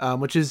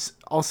 which is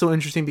also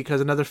interesting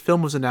because another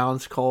film was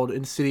announced called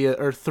Insidious,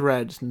 or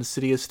Threads,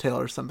 Insidious Tale,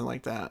 or something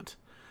like that.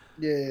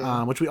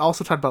 Yeah. Which we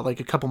also talked about like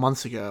a couple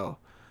months ago.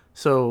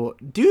 So,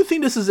 do you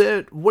think this is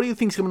it? What do you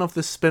think's coming off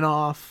this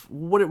spinoff?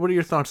 What are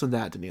your thoughts on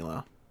that,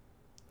 Danilo?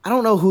 I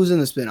don't know who's in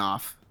the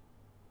spinoff.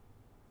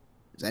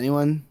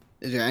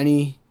 Is there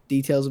any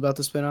details about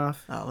the spinoff?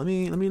 Let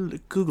me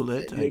Google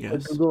it, I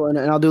guess. Google, and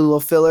I'll do a little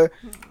filler.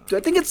 Do I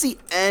think it's the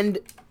end?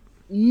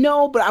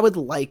 No, but I would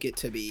like it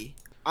to be.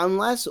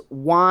 Unless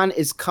Juan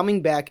is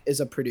coming back as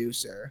a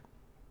producer.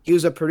 He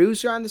was a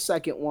producer on the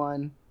second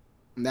one,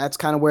 and that's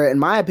kind of where, in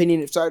my opinion,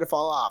 it started to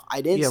fall off.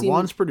 I didn't see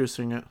Juan's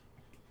producing it.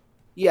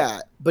 Yeah,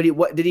 but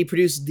what did he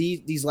produce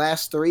these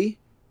last 3?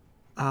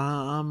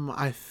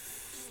 I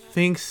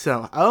think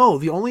so. Oh,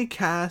 the only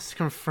cast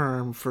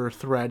confirmed for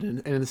Thread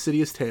and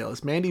Insidious Tale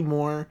is Mandy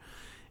Moore,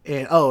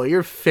 and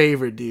your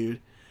favorite dude,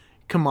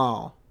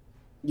 Kamal.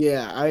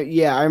 Yeah,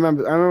 I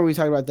remember we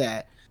talked about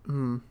that.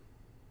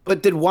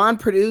 But did Juan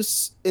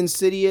produce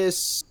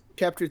Insidious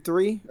Chapter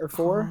 3 or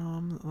 4?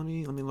 Let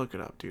me look it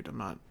up, dude. I'm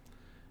not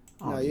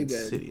on No, the you're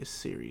good. Insidious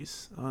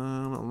series.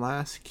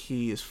 Last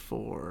key is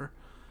for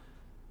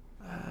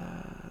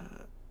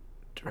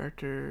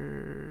director.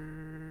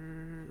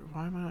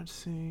 Why am I not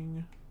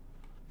seeing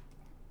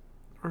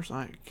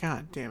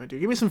God damn it, dude.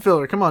 Give me some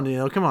filler. Come on,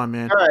 Neil. Come on,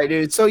 man. All right,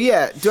 dude. So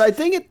yeah, do I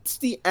think it's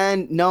the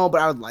end? No, but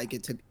I would like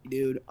it to be,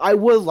 dude. I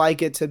would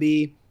like it to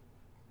be.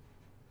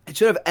 It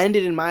should have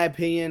ended, in my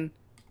opinion,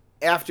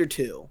 after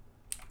 2.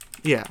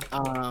 Yeah.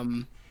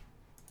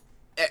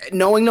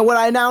 Knowing what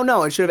I now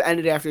know, it should have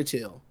ended after 2.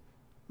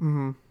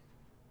 Mm-hmm.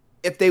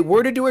 If they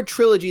were to do a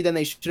trilogy, then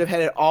they should have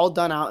had it all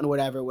done out and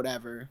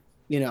whatever.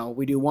 You know,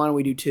 we do 1,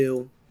 we do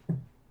 2,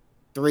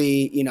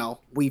 3. You know,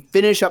 we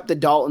finish up the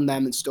Dalton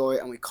them story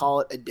and we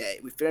call it a day.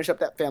 We finish up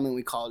that family and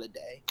we call it a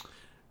day.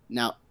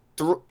 Now,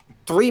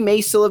 3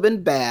 may still have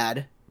been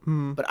bad,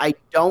 but I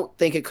don't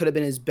think it could have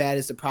been as bad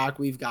as the product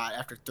we've got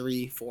after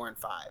 3, 4, and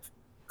 5,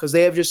 because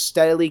they have just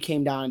steadily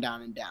came down and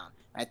down and down.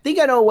 I think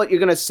I know what you're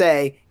gonna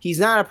say. He's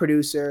not a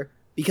producer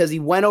because he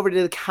went over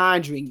to the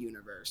Conjuring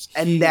universe,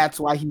 and that's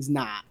why he's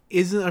not.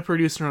 Isn't a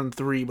producer on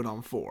 3, but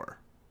on 4.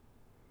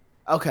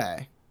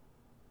 Okay.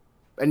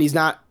 And he's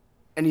not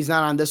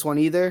on this one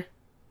either?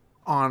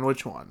 On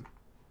which one?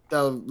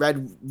 The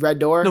Red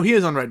Door? No, he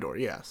is on Red Door,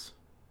 yes.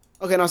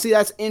 Okay, now see,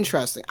 that's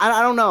interesting.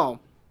 I don't know.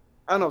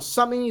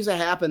 Something needs to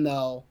happen,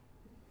 though,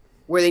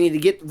 where they need to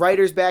get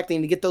writers back. They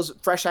need to get those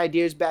fresh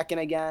ideas back in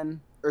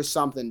again or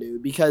something,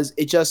 dude, because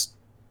it just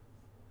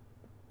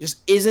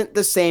isn't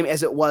the same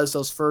as it was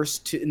those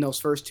first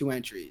 2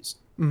 entries.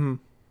 Mm-hmm.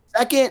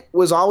 Second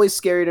was always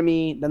scarier to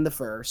me than the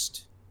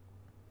first.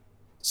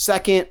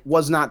 Second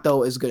was not,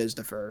 though, as good as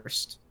the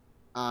first.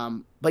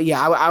 But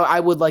yeah, I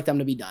would like them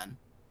to be done.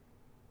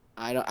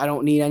 I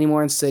don't need any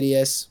more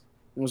Insidious.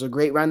 It was a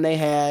great run they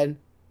had.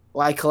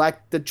 Will I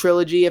collect the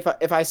trilogy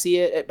if I see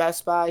it at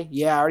Best Buy?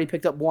 Yeah, I already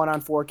picked up 1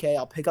 on 4K.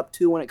 I'll pick up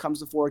 2 when it comes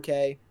to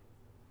 4K,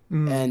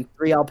 and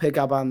 3 I'll pick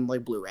up on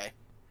like Blu-ray.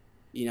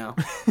 You know,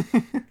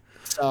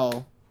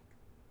 so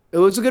it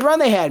was a good run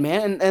they had,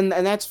 man, and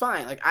that's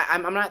fine. Like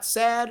I'm not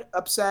sad,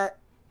 upset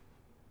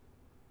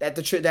that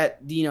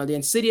the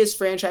Insidious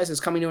franchise is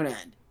coming to an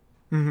end.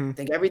 Mm-hmm. I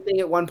think everything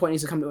at one point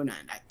needs to come to an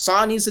end.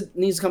 Saw needs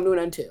to come to an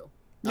end too.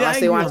 Yeah, Unless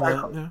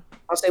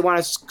they want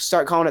to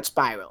start calling it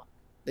Spiral.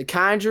 The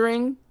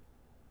Conjuring,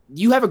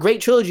 you have a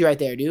great trilogy right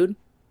there, dude.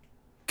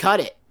 Cut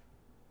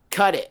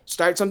it.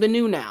 Start something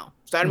new now.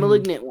 Start a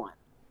Malignant one.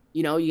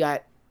 You know, you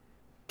got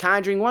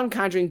Conjuring 1,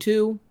 Conjuring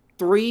 2,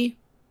 3.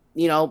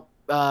 You know,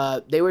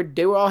 they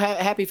were all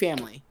happy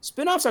family.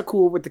 Spinoffs are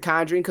cool with The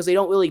Conjuring because they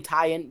don't really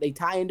tie in. They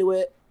tie into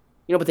it,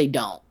 you know, but they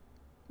don't.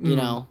 You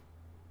know,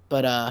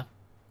 but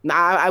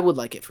I would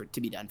like it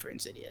to be done for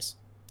Insidious.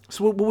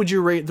 So what would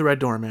you rate the Red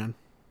Door, man?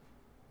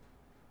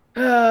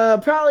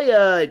 Probably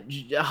a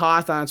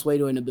Hoth on its way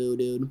to a Naboo,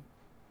 dude.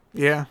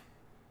 Yeah.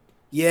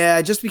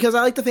 Yeah, just because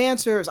I like the fan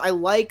service. I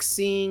like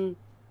seeing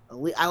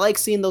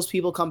those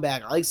people come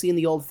back. I like seeing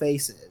the old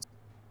faces.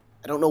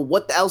 I don't know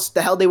what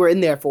the hell they were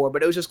in there for,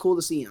 but it was just cool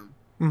to see them.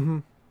 Mm-hmm.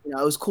 You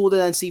know, it was cool to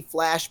then see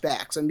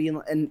flashbacks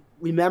and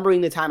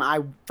remembering the time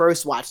I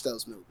first watched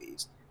those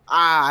movies.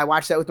 I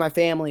watched that with my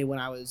family when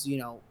I was, you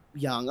know,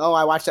 young. Oh,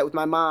 I watched that with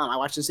my mom. I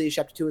watched Insidious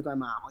Chapter 2 with my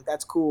mom. Like,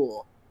 that's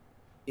cool.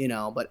 You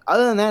know, but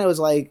other than that, it was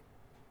like,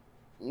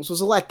 this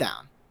was a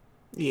letdown.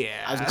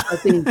 Yeah. I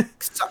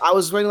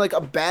was expecting like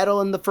a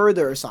battle in the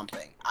Further or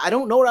something. I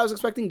don't know what I was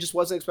expecting, just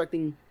wasn't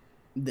expecting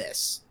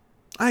this.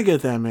 I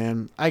get that,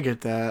 man. I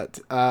get that.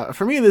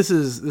 For me, this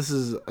is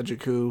a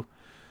Jakku.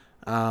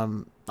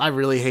 I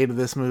really hated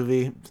this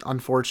movie,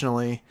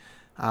 unfortunately.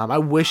 I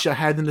wish I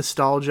had the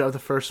nostalgia of the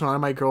first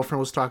one. My girlfriend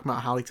was talking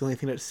about how like the only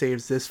thing that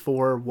saves this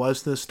for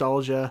was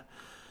nostalgia.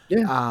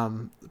 Yeah.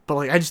 But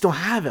like I just don't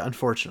have it,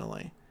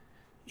 unfortunately.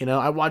 You know,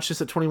 I watched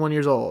this at 21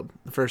 years old,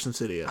 the first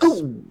Insidious.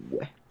 Oh,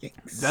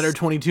 that or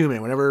 22,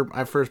 man, whenever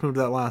I first moved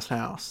to that last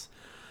house.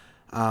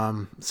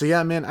 So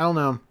yeah, man, I don't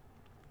know.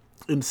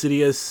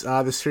 Insidious,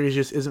 the series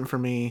just isn't for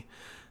me.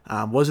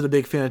 Wasn't a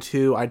big fan of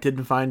 2. I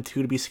didn't find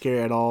 2 to be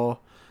scary at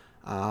all.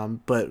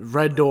 But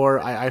Red Door,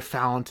 I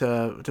found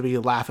to be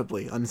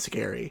laughably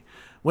unscary.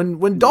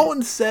 When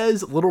Dalton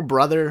says "little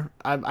brother,"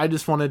 I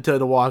just wanted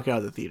to walk out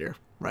of the theater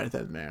right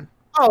then, man.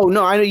 Oh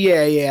no, I know.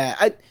 Yeah.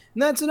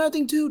 And that's another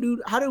thing too,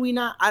 dude. How do we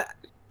not?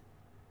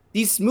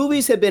 These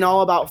movies have been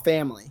all about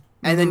family,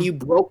 and then you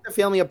broke the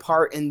family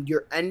apart, and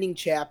your ending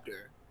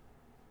chapter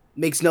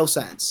makes no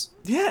sense.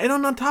 Yeah, and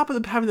on top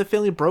of having the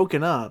family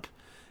broken up,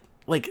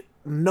 like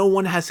no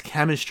one has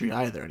chemistry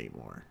either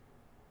anymore.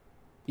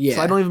 Yeah,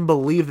 so I don't even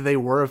believe that they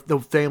were the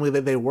family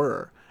that they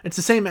were. It's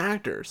the same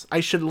actors.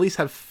 I should at least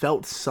have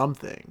felt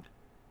something.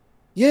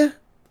 Yeah.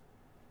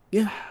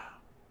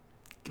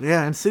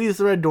 Insidious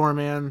the Red Door,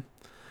 man.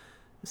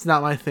 It's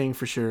not my thing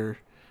for sure.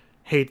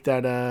 Hate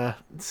that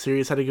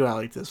series had to go out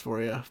like this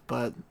for you,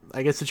 but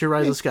I guess it's your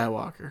Rise of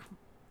Skywalker.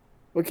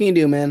 What can you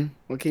do, man?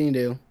 What can you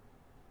do?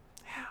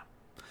 Yeah.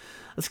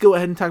 Let's go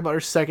ahead and talk about our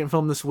second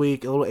film this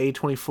week, a little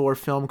A24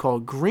 film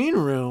called Green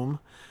Room.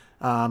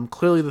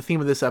 Clearly the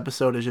theme of this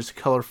episode is just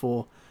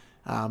colorful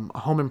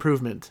home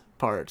improvement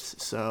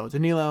parts. So,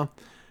 Danilo,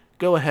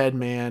 go ahead,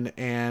 man,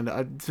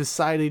 and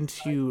deciding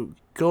to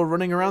go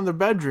running around the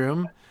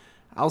bedroom.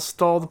 I'll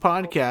stall the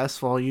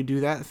podcast while you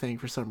do that thing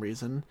for some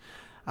reason.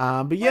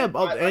 But yeah,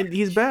 and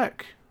he's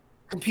back.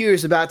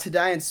 computer's about to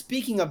die. And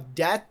speaking of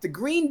death, the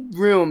Green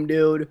Room,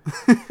 dude,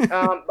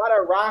 about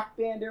a rock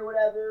band or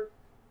whatever.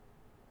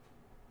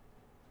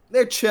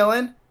 They're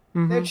chilling.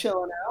 Mm-hmm. They're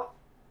chilling out.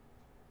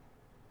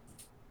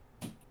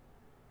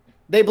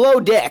 They blow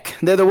dick.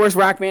 They're the worst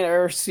rock band I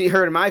ever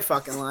heard in my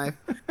fucking life.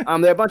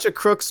 They're a bunch of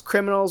crooks,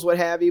 criminals, what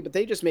have you, but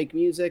they just make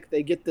music.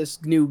 They get this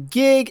new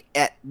gig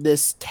at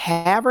this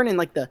tavern in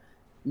like the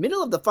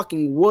middle of the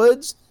fucking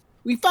woods.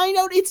 We find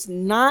out it's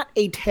not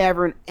a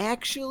tavern.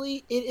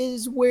 Actually, it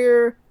is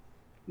where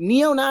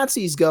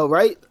neo-Nazis go,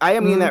 right? I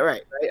am getting that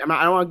right?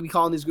 I don't want to be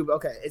calling this group.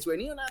 Okay, it's where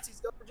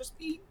neo-Nazis go to just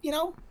be,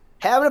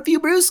 having a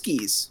few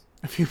brewskis.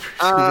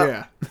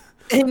 Yeah.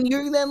 And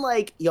you're then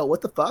like, yo,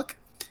 what the fuck?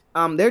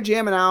 They're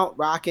jamming out,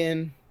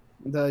 rocking.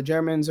 The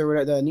Germans or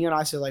whatever, the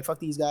neo-Nazis are like, fuck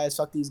these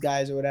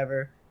guys or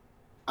whatever.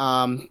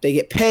 They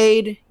get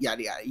paid,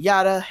 yada, yada,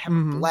 yada, have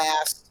a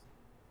blast.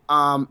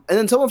 And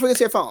then someone forgets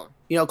their phone.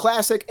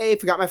 Classic, hey,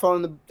 forgot my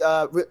phone in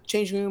the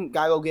changing room,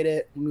 gotta go get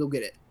it, let me go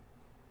get it.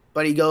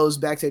 But he goes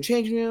back to the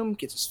changing room,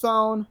 gets his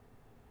phone,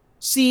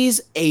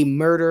 sees a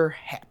murder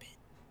happen.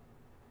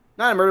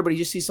 Not a murder, but he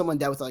just sees someone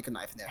dead with like a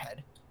knife in their head.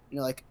 And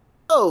you're like,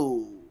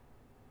 oh.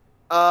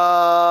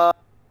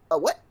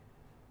 What?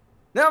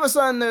 Then all of a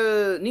sudden,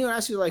 the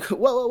neo-Nazis are like,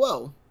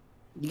 whoa.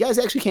 You guys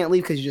actually can't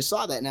leave because you just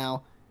saw that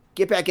now.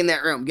 Get back in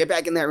that room.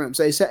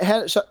 So they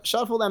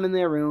shuffle them in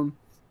their room.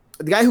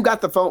 The guy who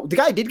got the phone, the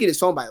guy did get his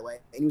phone, by the way,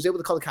 and he was able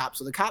to call the cops.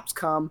 So the cops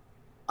come.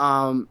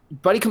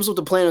 Buddy comes up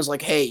with the plan and was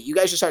like, hey, you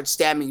guys just start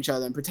stabbing each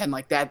other and pretend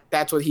like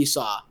that's what he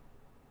saw.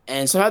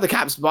 And somehow the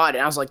cops bought it.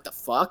 And I was like, the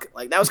fuck?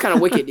 Like, that was kind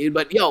of wicked, dude.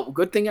 But, yo,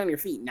 good thing on your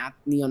feet, not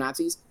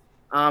neo-Nazis.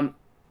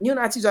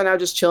 Neo-Nazis are now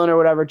just chilling or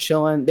whatever,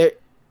 chilling. They're,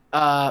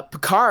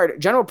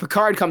 General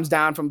Picard comes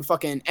down from the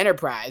fucking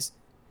Enterprise,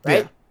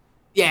 right?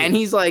 Yeah, and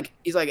he's like,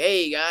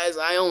 hey, guys,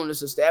 I own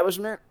this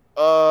establishment.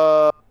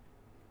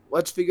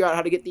 Let's figure out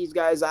how to get these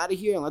guys out of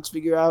here, and let's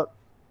figure out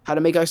how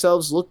to make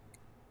ourselves look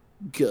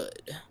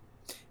good.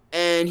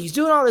 And he's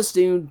doing all this,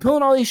 dude,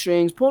 pulling all these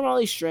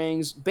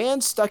strings.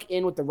 Band's stuck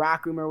in with the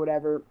rock room or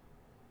whatever.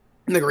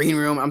 In the green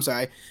room, I'm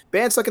sorry.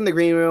 Band's stuck in the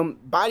green room.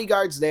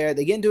 Bodyguard's there.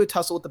 They get into a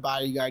tussle with the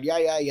bodyguard.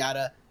 Yada,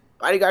 yada.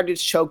 Bodyguard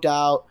gets choked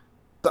out.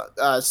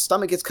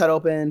 Stomach gets cut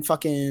open.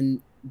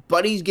 Fucking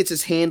Buddy gets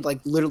his hand, like,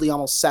 literally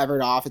almost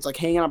severed off. It's, like,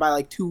 hanging on by,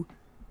 like, two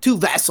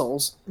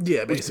vessels.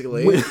 Yeah,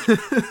 basically. Yeah.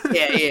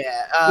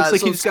 Looks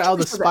like he just got out of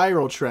the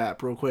spiral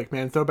trap real quick,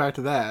 man. Throw back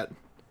to that.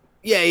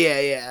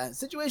 Yeah.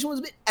 Situation was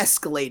a bit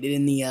escalated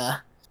in the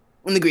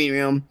green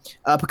room.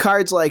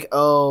 Picard's like,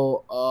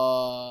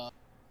 what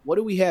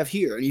do we have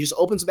here? And he just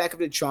opens the back of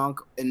the trunk,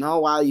 and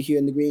all while you hear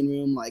in the green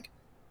room, like,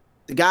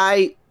 the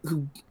guy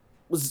who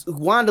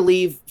wanted to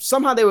leave,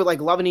 somehow they were,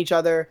 like, loving each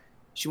other.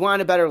 She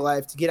wanted a better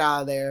life to get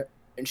out of there,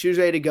 and she was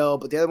ready to go,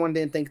 but the other one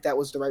didn't think that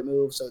was the right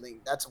move, so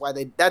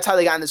that's how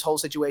they got in this whole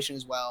situation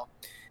as well.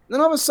 And then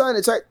all of a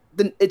sudden,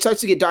 it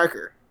starts to get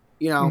darker,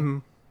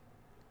 And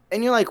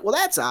you're like, well,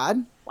 that's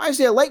odd. Why is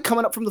there a light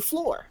coming up from the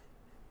floor?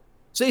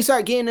 So you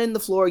start getting in the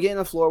floor,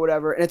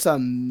 whatever, and it's a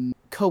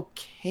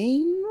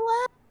cocaine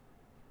lab?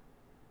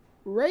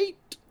 Right?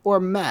 Or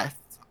meth?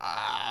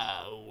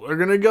 We're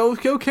going to go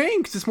with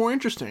cocaine because it's more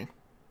interesting.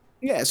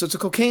 Yeah, so it's a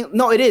cocaine.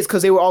 No, it is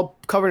because they were all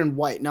covered in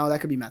white. No,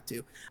 that could be meth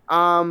too.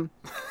 So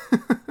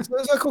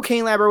there's a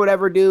cocaine lab or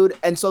whatever, dude.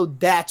 And so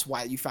that's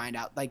why you find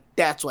out. Like,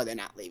 that's why they're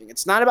not leaving.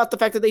 It's not about the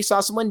fact that they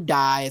saw someone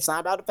die. It's not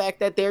about the fact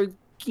that they're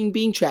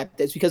being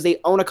trapped. It's because they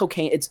own a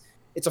cocaine. It's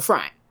a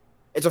front.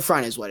 It's a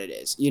front is what it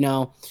is,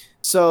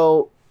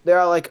 So they're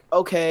all like,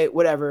 okay,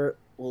 whatever.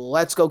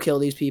 Let's go kill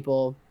these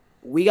people.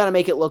 We got to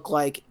make it look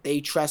like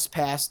they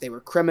trespassed. They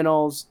were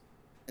criminals.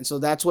 And so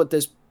that's what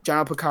this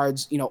General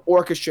Picard's,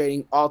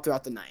 orchestrating all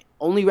throughout the night.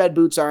 Only red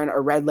boots are in,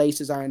 or red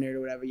laces are in it,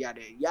 or whatever,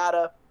 yada,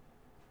 yada.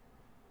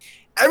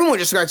 Everyone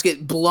just starts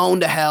getting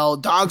blown to hell.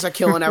 Dogs are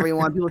killing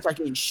everyone. People start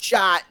getting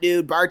shot,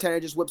 dude. Bartender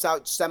just whips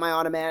out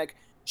semi-automatic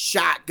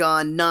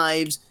shotgun,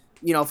 knives,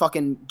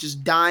 fucking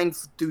just dying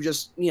through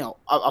just,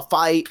 a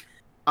fight.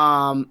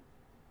 A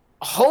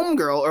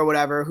homegirl or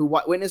whatever who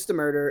witnessed the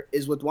murder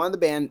is with one of the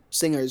band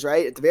singers,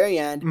 right? At the very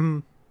end. Mm-hmm.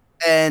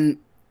 And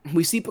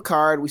we see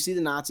Picard, we see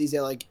the Nazis.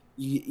 They're like,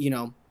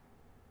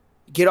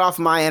 get off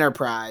my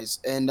Enterprise.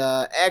 And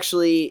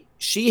actually,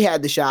 she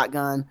had the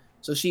shotgun,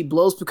 so she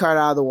blows Picard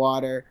out of the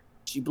water.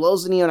 She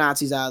blows the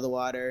neo-Nazis out of the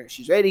water.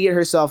 She's ready to get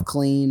herself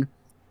clean.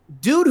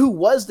 Dude who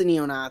was the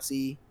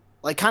neo-Nazi,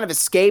 like, kind of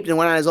escaped and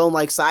went on his own,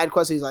 like, side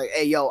quest. He's like,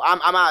 hey, yo, I'm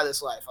out of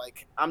this life.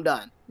 Like, I'm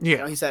done.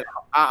 Yeah. He said,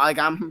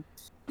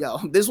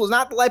 this was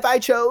not the life I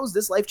chose.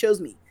 This life chose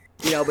me.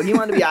 But he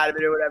wanted to be out of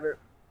it or whatever.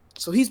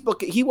 So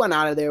he went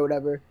out of there or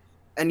whatever.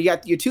 And you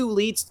got your two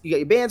leads. You got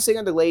your band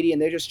singer, the lady,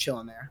 and they're just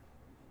chilling there.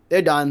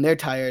 They're done. They're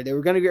tired. They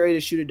were going to get ready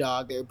to shoot a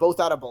dog. They were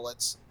both out of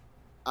bullets.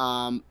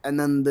 And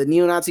then the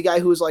neo-Nazi guy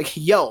who was like,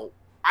 yo,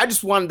 I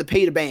just wanted to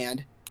pay the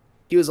band.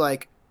 He was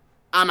like,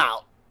 I'm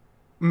out.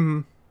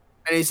 Mm-hmm.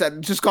 And he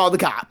said, just call the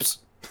cops.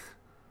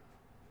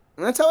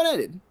 And that's how it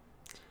ended.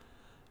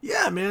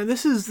 Yeah, man,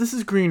 this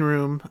is Green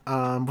Room.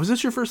 Was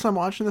this your first time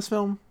watching this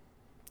film?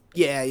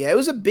 Yeah, it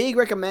was a big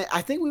recommend.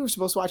 I think we were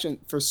supposed to watch it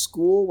for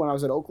school when I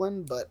was at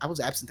Oakland, but I was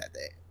absent that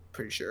day.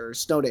 Pretty sure,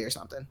 snow day or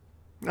something.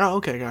 Oh,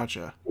 okay,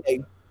 gotcha.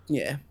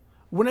 Yeah.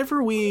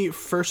 Whenever we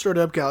first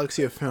started up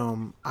Galaxy of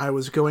Film, I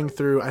was going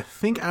through, I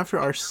think after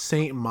our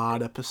Saint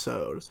Maud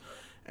episode,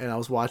 and I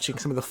was watching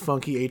some of the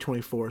funky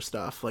A24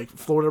 stuff, like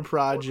Florida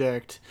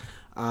Project,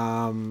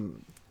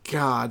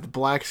 The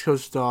Black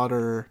Coast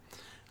Daughter,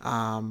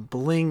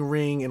 Bling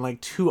Ring, and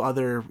like 2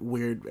 other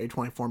weird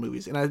A24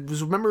 movies. And I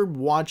just remember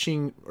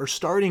watching or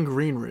starting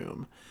Green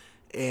Room,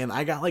 and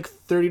I got like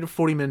 30 to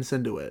 40 minutes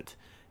into it,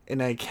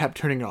 and I kept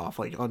turning it off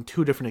like on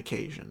 2 different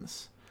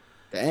occasions.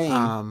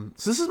 Dang.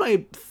 So this is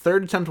my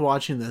 3rd attempt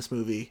watching this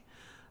movie.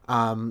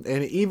 And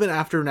even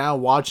after now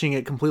watching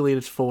it completely at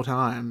its full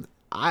time,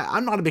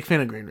 I'm not a big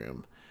fan of Green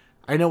Room.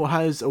 I know it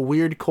has a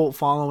weird cult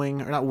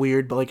following, or not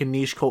weird, but like a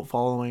niche cult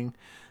following.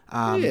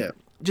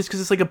 Just because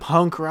it's like a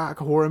punk rock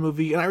horror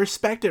movie, and I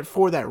respect it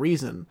for that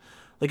reason.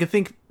 Like, I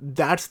think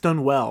that's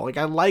done well. Like,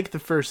 I like the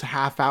first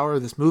half hour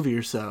of this movie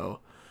or so.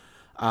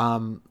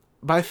 But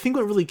I think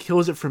what really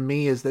kills it for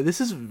me is that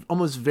this is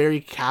almost very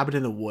Cabin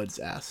in the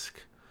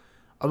Woods-esque.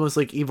 Almost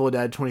like Evil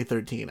Dead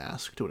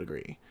 2013-esque to a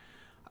degree.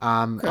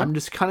 Okay. I'm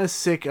just kind of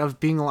sick of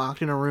being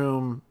locked in a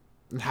room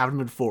and having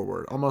to move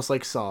forward. Almost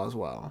like Saw as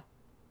well.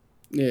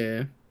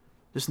 Yeah.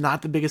 Just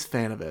not the biggest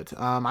fan of it.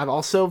 I've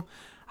also,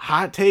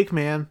 hot take,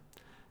 man,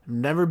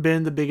 never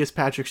been the biggest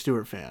Patrick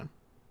Stewart fan.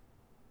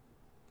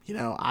 You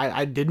know,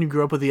 I didn't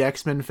grow up with the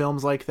X-Men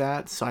films like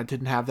that, so I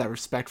didn't have that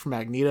respect for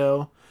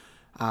Magneto.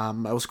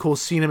 It was cool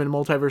seeing him in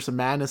Multiverse of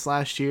Madness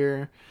last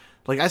year.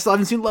 Like, I still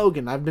haven't seen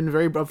Logan. I've been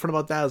very upfront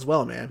about that as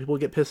well, man. People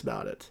get pissed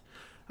about it.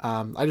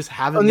 I just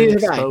haven't been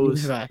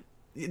exposed.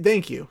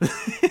 Thank you.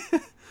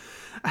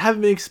 I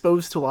haven't been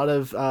exposed to a lot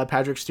of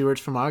Patrick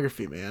Stewart's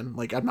filmography, man.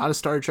 Like, I'm not a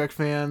Star Trek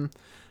fan,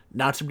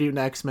 not so deep in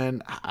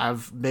X-Men.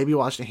 I've maybe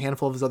watched a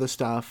handful of his other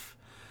stuff.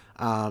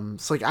 So,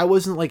 like, I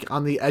wasn't, like,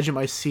 on the edge of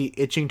my seat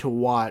itching to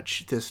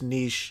watch this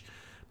niche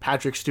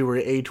Patrick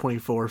Stewart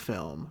A24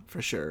 film,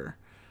 for sure.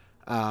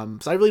 So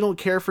I really don't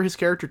care for his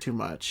character too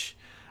much.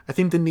 I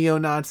think the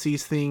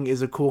neo-Nazis thing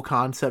is a cool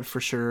concept for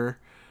sure.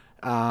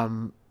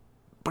 But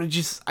I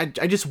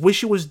just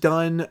wish it was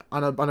done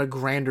on a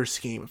grander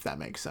scheme, if that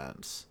makes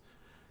sense.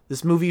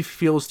 This movie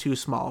feels too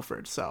small for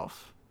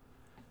itself.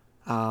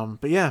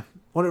 But yeah,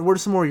 what are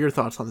some more of your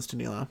thoughts on this,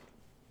 Danilo?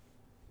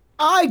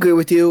 I agree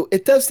with you.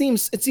 It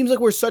seems like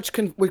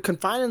we're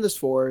confined in this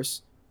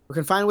force. We're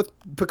confined with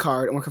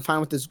Picard, and we're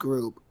confined with this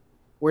group,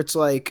 where it's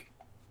like,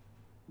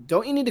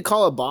 don't you need to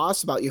call a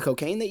boss about your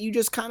cocaine that you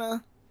just kind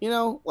of,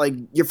 like,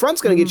 your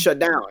front's going to get shut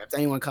down if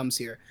anyone comes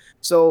here.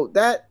 So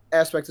that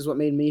aspect is what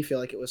made me feel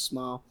like it was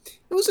small.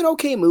 It was an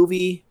okay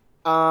movie.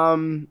 I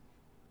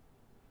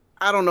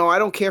don't know. I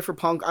don't care for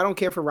punk. I don't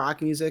care for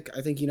rock music.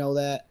 I think you know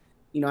that.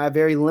 I have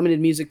very limited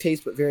music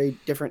taste, but very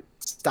different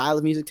style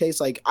of music taste.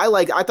 Like, I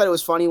thought it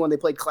was funny when they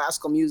played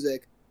classical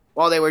music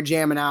while they were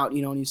jamming out, and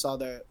you saw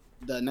the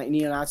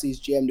neo-Nazis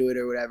jam to it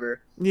or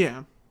whatever.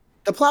 Yeah.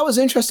 The plot was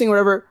interesting or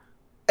whatever.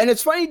 And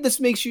it's funny,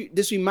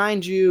 this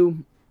reminds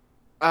you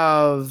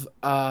of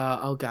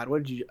oh god,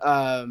 what did you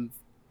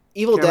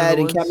Evil Dead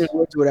and Cabin in the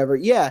Woods or whatever.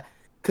 Yeah.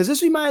 Because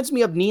this reminds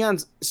me of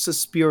Neon's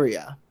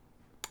Suspiria.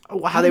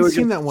 Oh, I haven't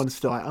seen that one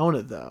still. I own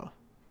it though.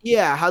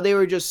 Yeah, how they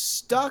were just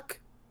stuck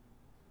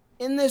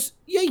in this.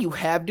 Yeah, you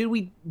have, dude.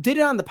 We did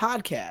it on the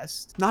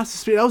podcast. Not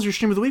Suspiria. That was your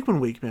stream of the week 1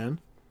 week, man.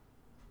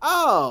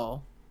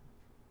 Oh.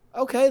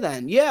 Okay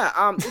then. Yeah.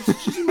 It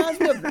just reminds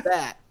me of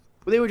that.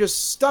 They were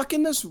just stuck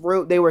in this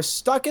room. They were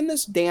stuck in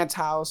this dance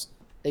house.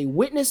 They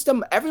witnessed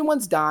them.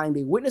 Everyone's dying.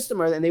 They witnessed the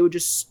murder, and they were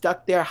just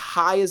stuck there,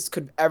 high as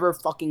could ever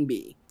fucking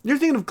be. You're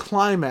thinking of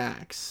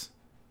Climax.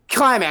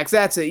 Climax.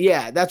 That's it.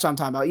 Yeah, that's what I'm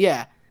talking about.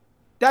 Yeah,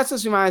 that's what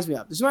this reminds me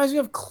of. This reminds me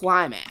of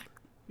Climax.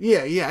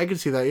 Yeah, I can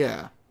see that.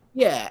 Yeah.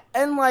 Yeah,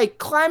 and like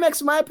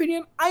Climax, in my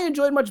opinion, I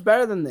enjoyed much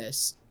better than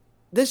this.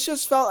 This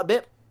just felt a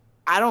bit.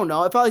 I don't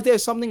know. It felt like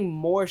there's something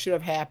more should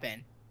have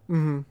happened.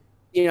 Mm-hmm.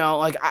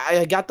 Like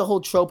I got the whole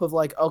trope of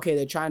like, okay,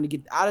 they're trying to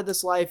get out of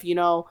this life,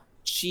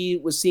 she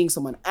was seeing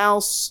someone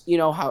else,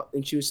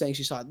 and she was saying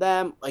she saw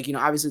them. Like,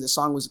 obviously the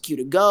song was a cue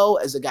to go,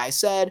 as the guy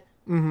said.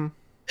 Mm-hmm.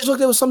 It's like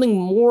there was something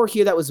more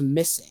here that was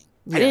missing.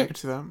 Yeah, I can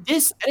see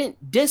that. I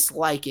didn't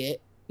dislike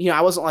it. I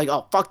wasn't like,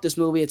 oh, fuck this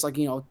movie. It's like,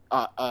 2 out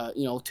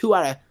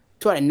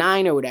of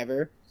 9 or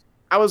whatever.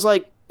 I was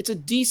like, it's a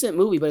decent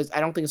movie, but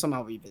I don't think it's something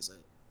I'll revisit.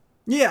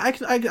 Yeah,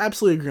 I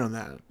absolutely agree on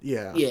that.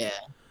 Yeah. Yeah.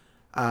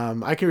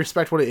 I can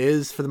respect what it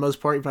is for the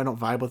most part, even if I don't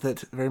vibe with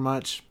it very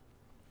much.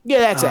 Yeah,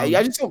 that's it.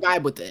 I just don't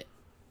vibe with it.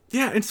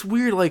 Yeah, it's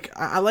weird. Like,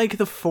 I like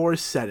the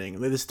forest setting.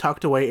 This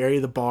tucked away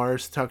area the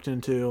bar's tucked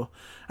into.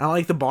 And I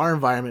like the bar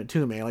environment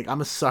too, man. Like,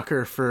 I'm a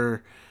sucker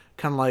for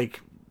kind of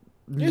like...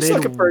 You're a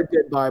sucker for a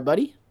good bar,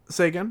 buddy.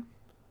 Say again?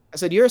 I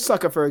said you're a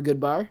sucker for a good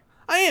bar.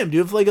 I am,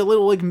 dude. If like a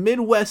little like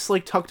Midwest,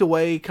 like tucked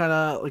away kind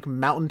of like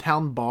mountain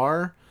town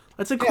bar.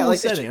 That's a cool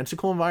setting. It's a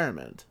cool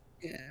environment.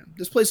 Yeah,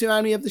 this place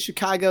reminded me of the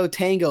Chicago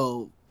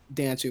Tango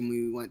dance room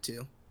we went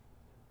to.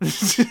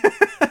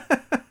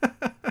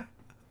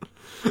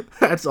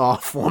 That's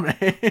awful,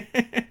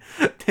 man.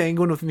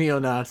 Penguin with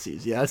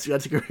neo-Nazis. Yeah,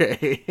 that's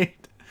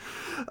great.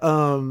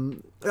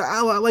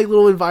 I like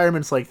little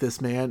environments like this,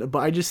 man. But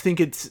I just think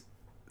it's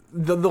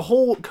the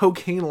whole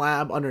cocaine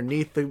lab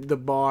underneath the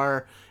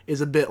bar is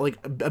a bit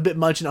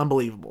much and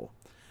unbelievable.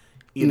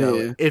 You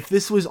know, if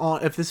this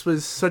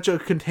was such a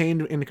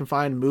contained and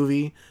confined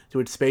movie to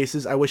its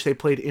spaces, I wish they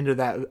played into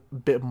that a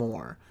bit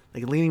more,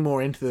 like leaning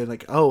more into the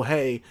like, oh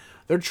hey,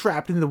 they're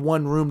trapped in the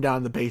one room down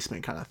in the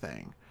basement kind of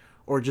thing,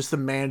 or just the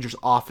manager's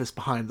office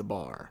behind the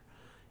bar.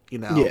 You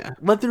know,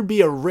 let there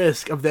be a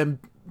risk of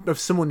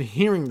someone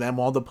hearing them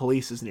while the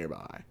police is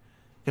nearby,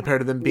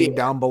 compared to them being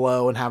down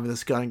below and having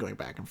this gun going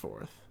back and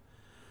forth.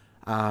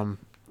 So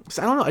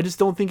I don't know. I just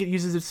don't think it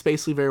uses its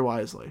spacely very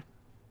wisely.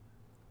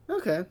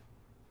 Okay.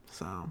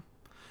 So,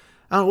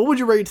 what would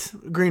you rate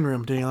Green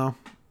Room, Daniel?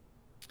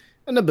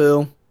 And the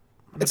boo.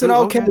 It's an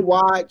okay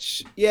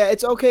watch. Yeah,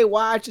 it's okay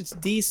watch. It's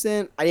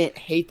decent. I didn't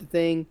hate the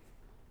thing.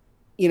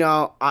 You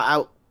know,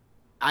 I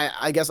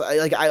guess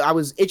I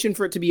was itching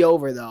for it to be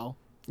over though.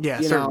 Yeah,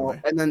 you certainly.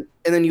 know, and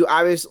then you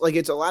obviously like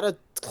it's a lot of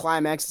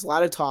climax, it's a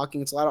lot of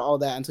talking, it's a lot of all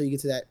that until you get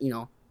to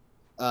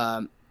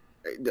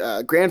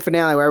that, grand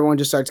finale where everyone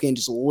just starts getting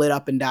just lit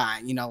up and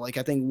dying. You know, like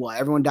I think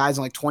everyone dies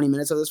in like 20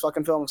 minutes of this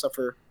fucking film except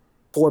for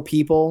 4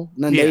 people,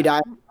 and then they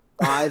die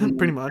 5. And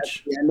pretty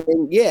much.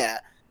 Yeah.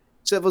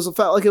 So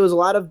felt like it was a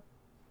lot of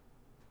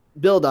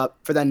build up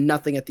for then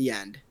nothing at the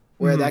end.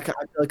 Where that I feel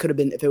like could have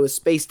been if it was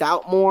spaced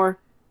out more.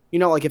 You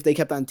know, like if they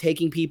kept on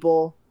taking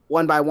people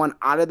one by one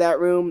out of that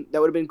room,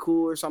 that would have been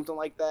cool or something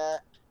like that.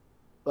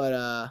 But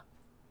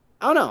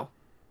I don't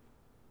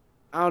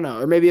know.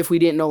 Or maybe if we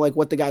didn't know like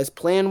what the guy's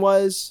plan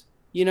was,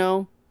 you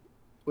know.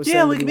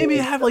 Yeah, like maybe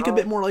have like a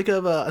bit more like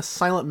of a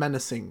silent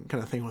menacing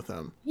kind of thing with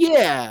them.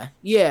 Yeah.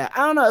 I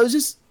don't know.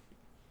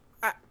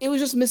 It was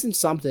just missing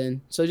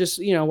something. So just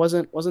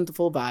wasn't the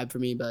full vibe for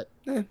me. But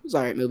it was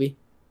alright movie.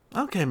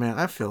 Okay, man,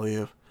 I feel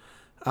you.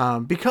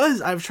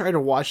 Because I've tried to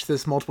watch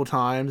this multiple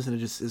times and it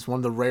just is one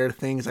of the rare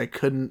things I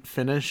couldn't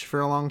finish for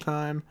a long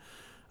time.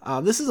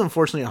 This is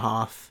unfortunately a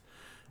Hoth.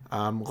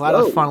 I'm glad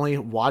I finally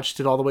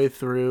watched it all the way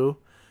through.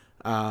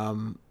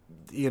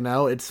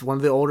 It's one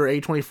of the older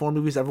A24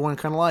 movies everyone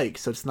kind of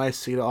likes, so it's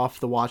nice to get it off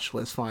the watch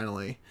list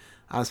finally.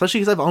 Especially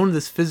because I've owned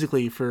this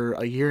physically for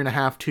a year and a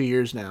half, 2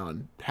 years now,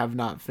 and have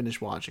not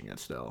finished watching it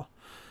still.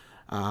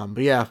 But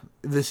yeah,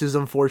 this is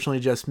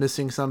unfortunately just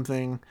missing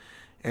something.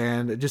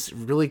 And it just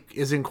really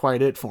isn't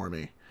quite it for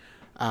me.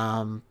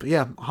 But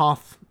yeah,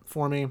 Hoth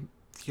for me,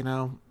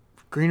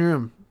 Green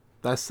Room.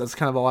 That's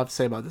kind of all I have to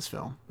say about this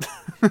film.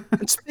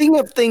 And speaking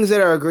of things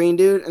that are green,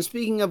 dude, and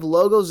speaking of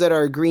logos that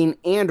are green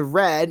and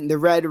red, the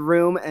Red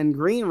Room and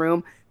Green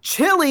Room,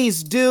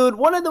 Chili's, dude,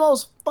 one of the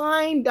most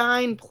fine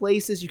dine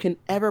places you can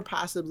ever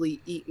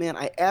possibly eat, man.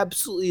 I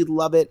absolutely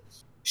love it.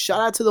 Shout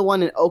out to the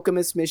one in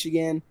Okemos,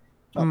 Michigan,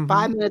 about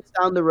 5 minutes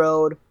down the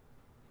road.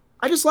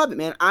 I just love it,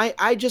 man.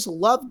 I just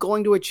love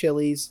going to a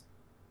Chili's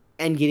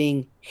and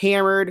getting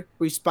hammered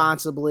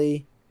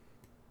responsibly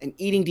and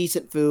eating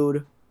decent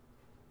food.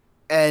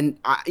 And,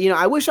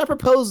 I wish I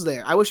proposed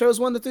there. I wish I was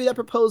one of the 3 that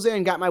proposed there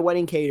and got my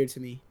wedding catered to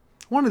me.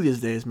 One of these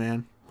days,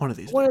 man. One of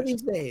these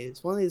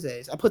days.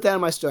 I put that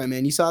on my story,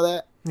 man. You saw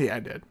that? Yeah, I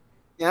did.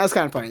 Yeah, that was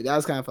kind of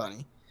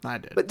funny. I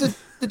did. But the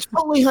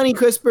Chipotle Honey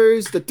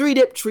Crispers, the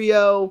 3-dip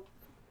trio,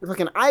 the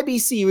fucking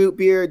IBC root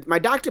beer, my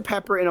Dr.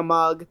 Pepper in a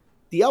mug,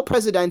 the El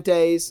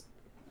Presidentes.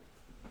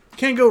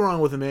 Can't go wrong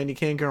with it, man. You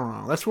can't go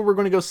wrong. That's what we're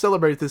going to go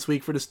celebrate this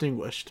week for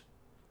Distinguished.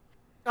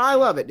 I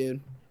love it,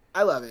 dude.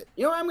 I love it.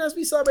 You know what I'm going to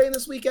be celebrating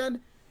this weekend?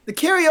 The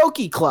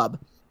Karaoke Club.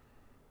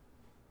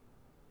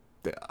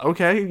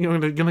 Okay. You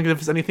going to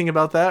give us anything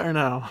about that or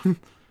no?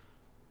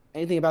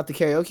 Anything about the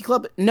Karaoke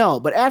Club? No.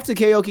 But after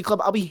the Karaoke Club,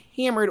 I'll be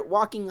hammered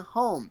walking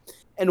home.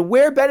 And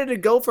where better to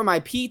go for my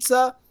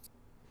pizza?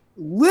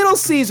 Little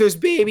Caesars,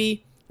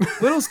 baby.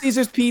 Little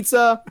Caesars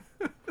Pizza.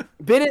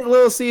 Been at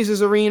Little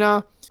Caesars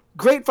Arena.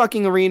 Great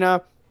fucking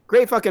arena.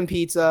 Great fucking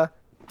pizza.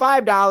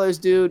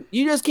 $5, dude.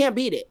 You just can't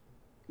beat it.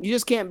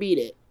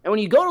 And when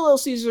you go to Little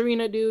Caesars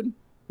Arena, dude, you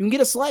can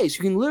get a slice.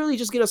 You can literally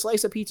just get a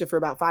slice of pizza for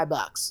about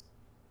 $5.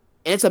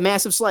 And it's a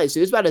massive slice,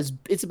 dude.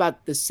 It's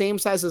about the same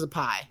size as a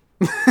pie.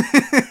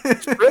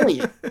 It's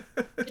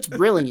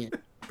brilliant.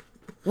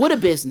 What a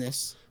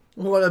business.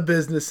 What a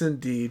business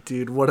indeed,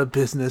 dude. What a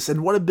business.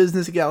 And what a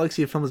business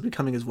Galaxy of Film is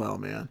becoming as well,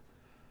 man.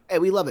 Hey,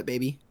 we love it,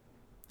 baby.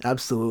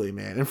 Absolutely,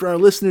 man. And for our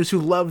listeners who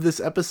love this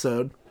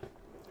episode,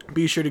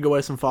 be sure to go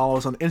ahead and follow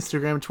us on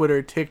Instagram,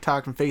 Twitter,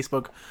 TikTok, and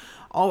Facebook,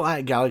 all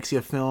at Galaxy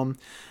of Film.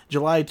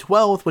 July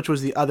 12th, which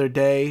was the other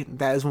day,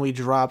 that is when we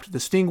dropped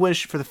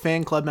Distinguished for the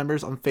fan club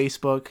members on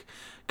Facebook.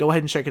 Go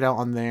ahead and check it out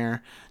on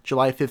there.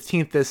 July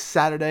 15th, this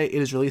Saturday,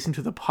 it is releasing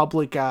to the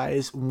public,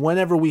 guys.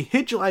 Whenever we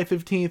hit July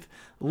 15th,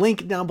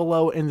 link down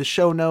below in the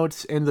show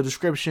notes, in the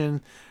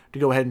description, to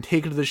go ahead and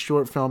take it to the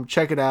short film.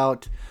 Check it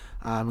out.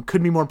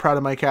 Couldn't be more proud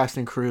of my cast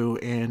and crew,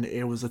 and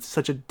it was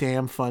such a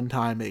damn fun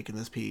time making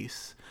this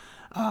piece.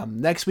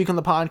 Next week on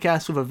the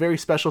podcast, we have a very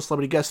special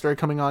celebrity guest star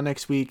coming on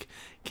next week.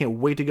 Can't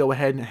wait to go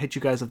ahead and hit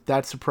you guys with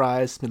that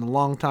surprise. It's been a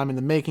long time in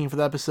the making for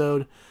the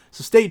episode,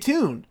 so stay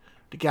tuned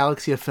to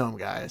Galaxy of Film,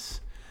 guys.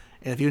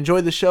 And if you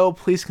enjoyed the show,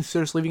 please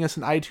consider leaving us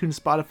an iTunes,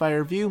 Spotify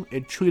review.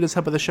 It truly does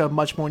help the show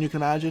much more than you can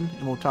imagine.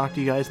 And we'll talk to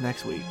you guys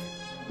next week.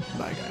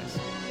 Bye, guys.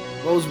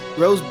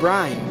 Rose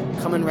Brine,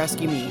 come and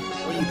rescue me.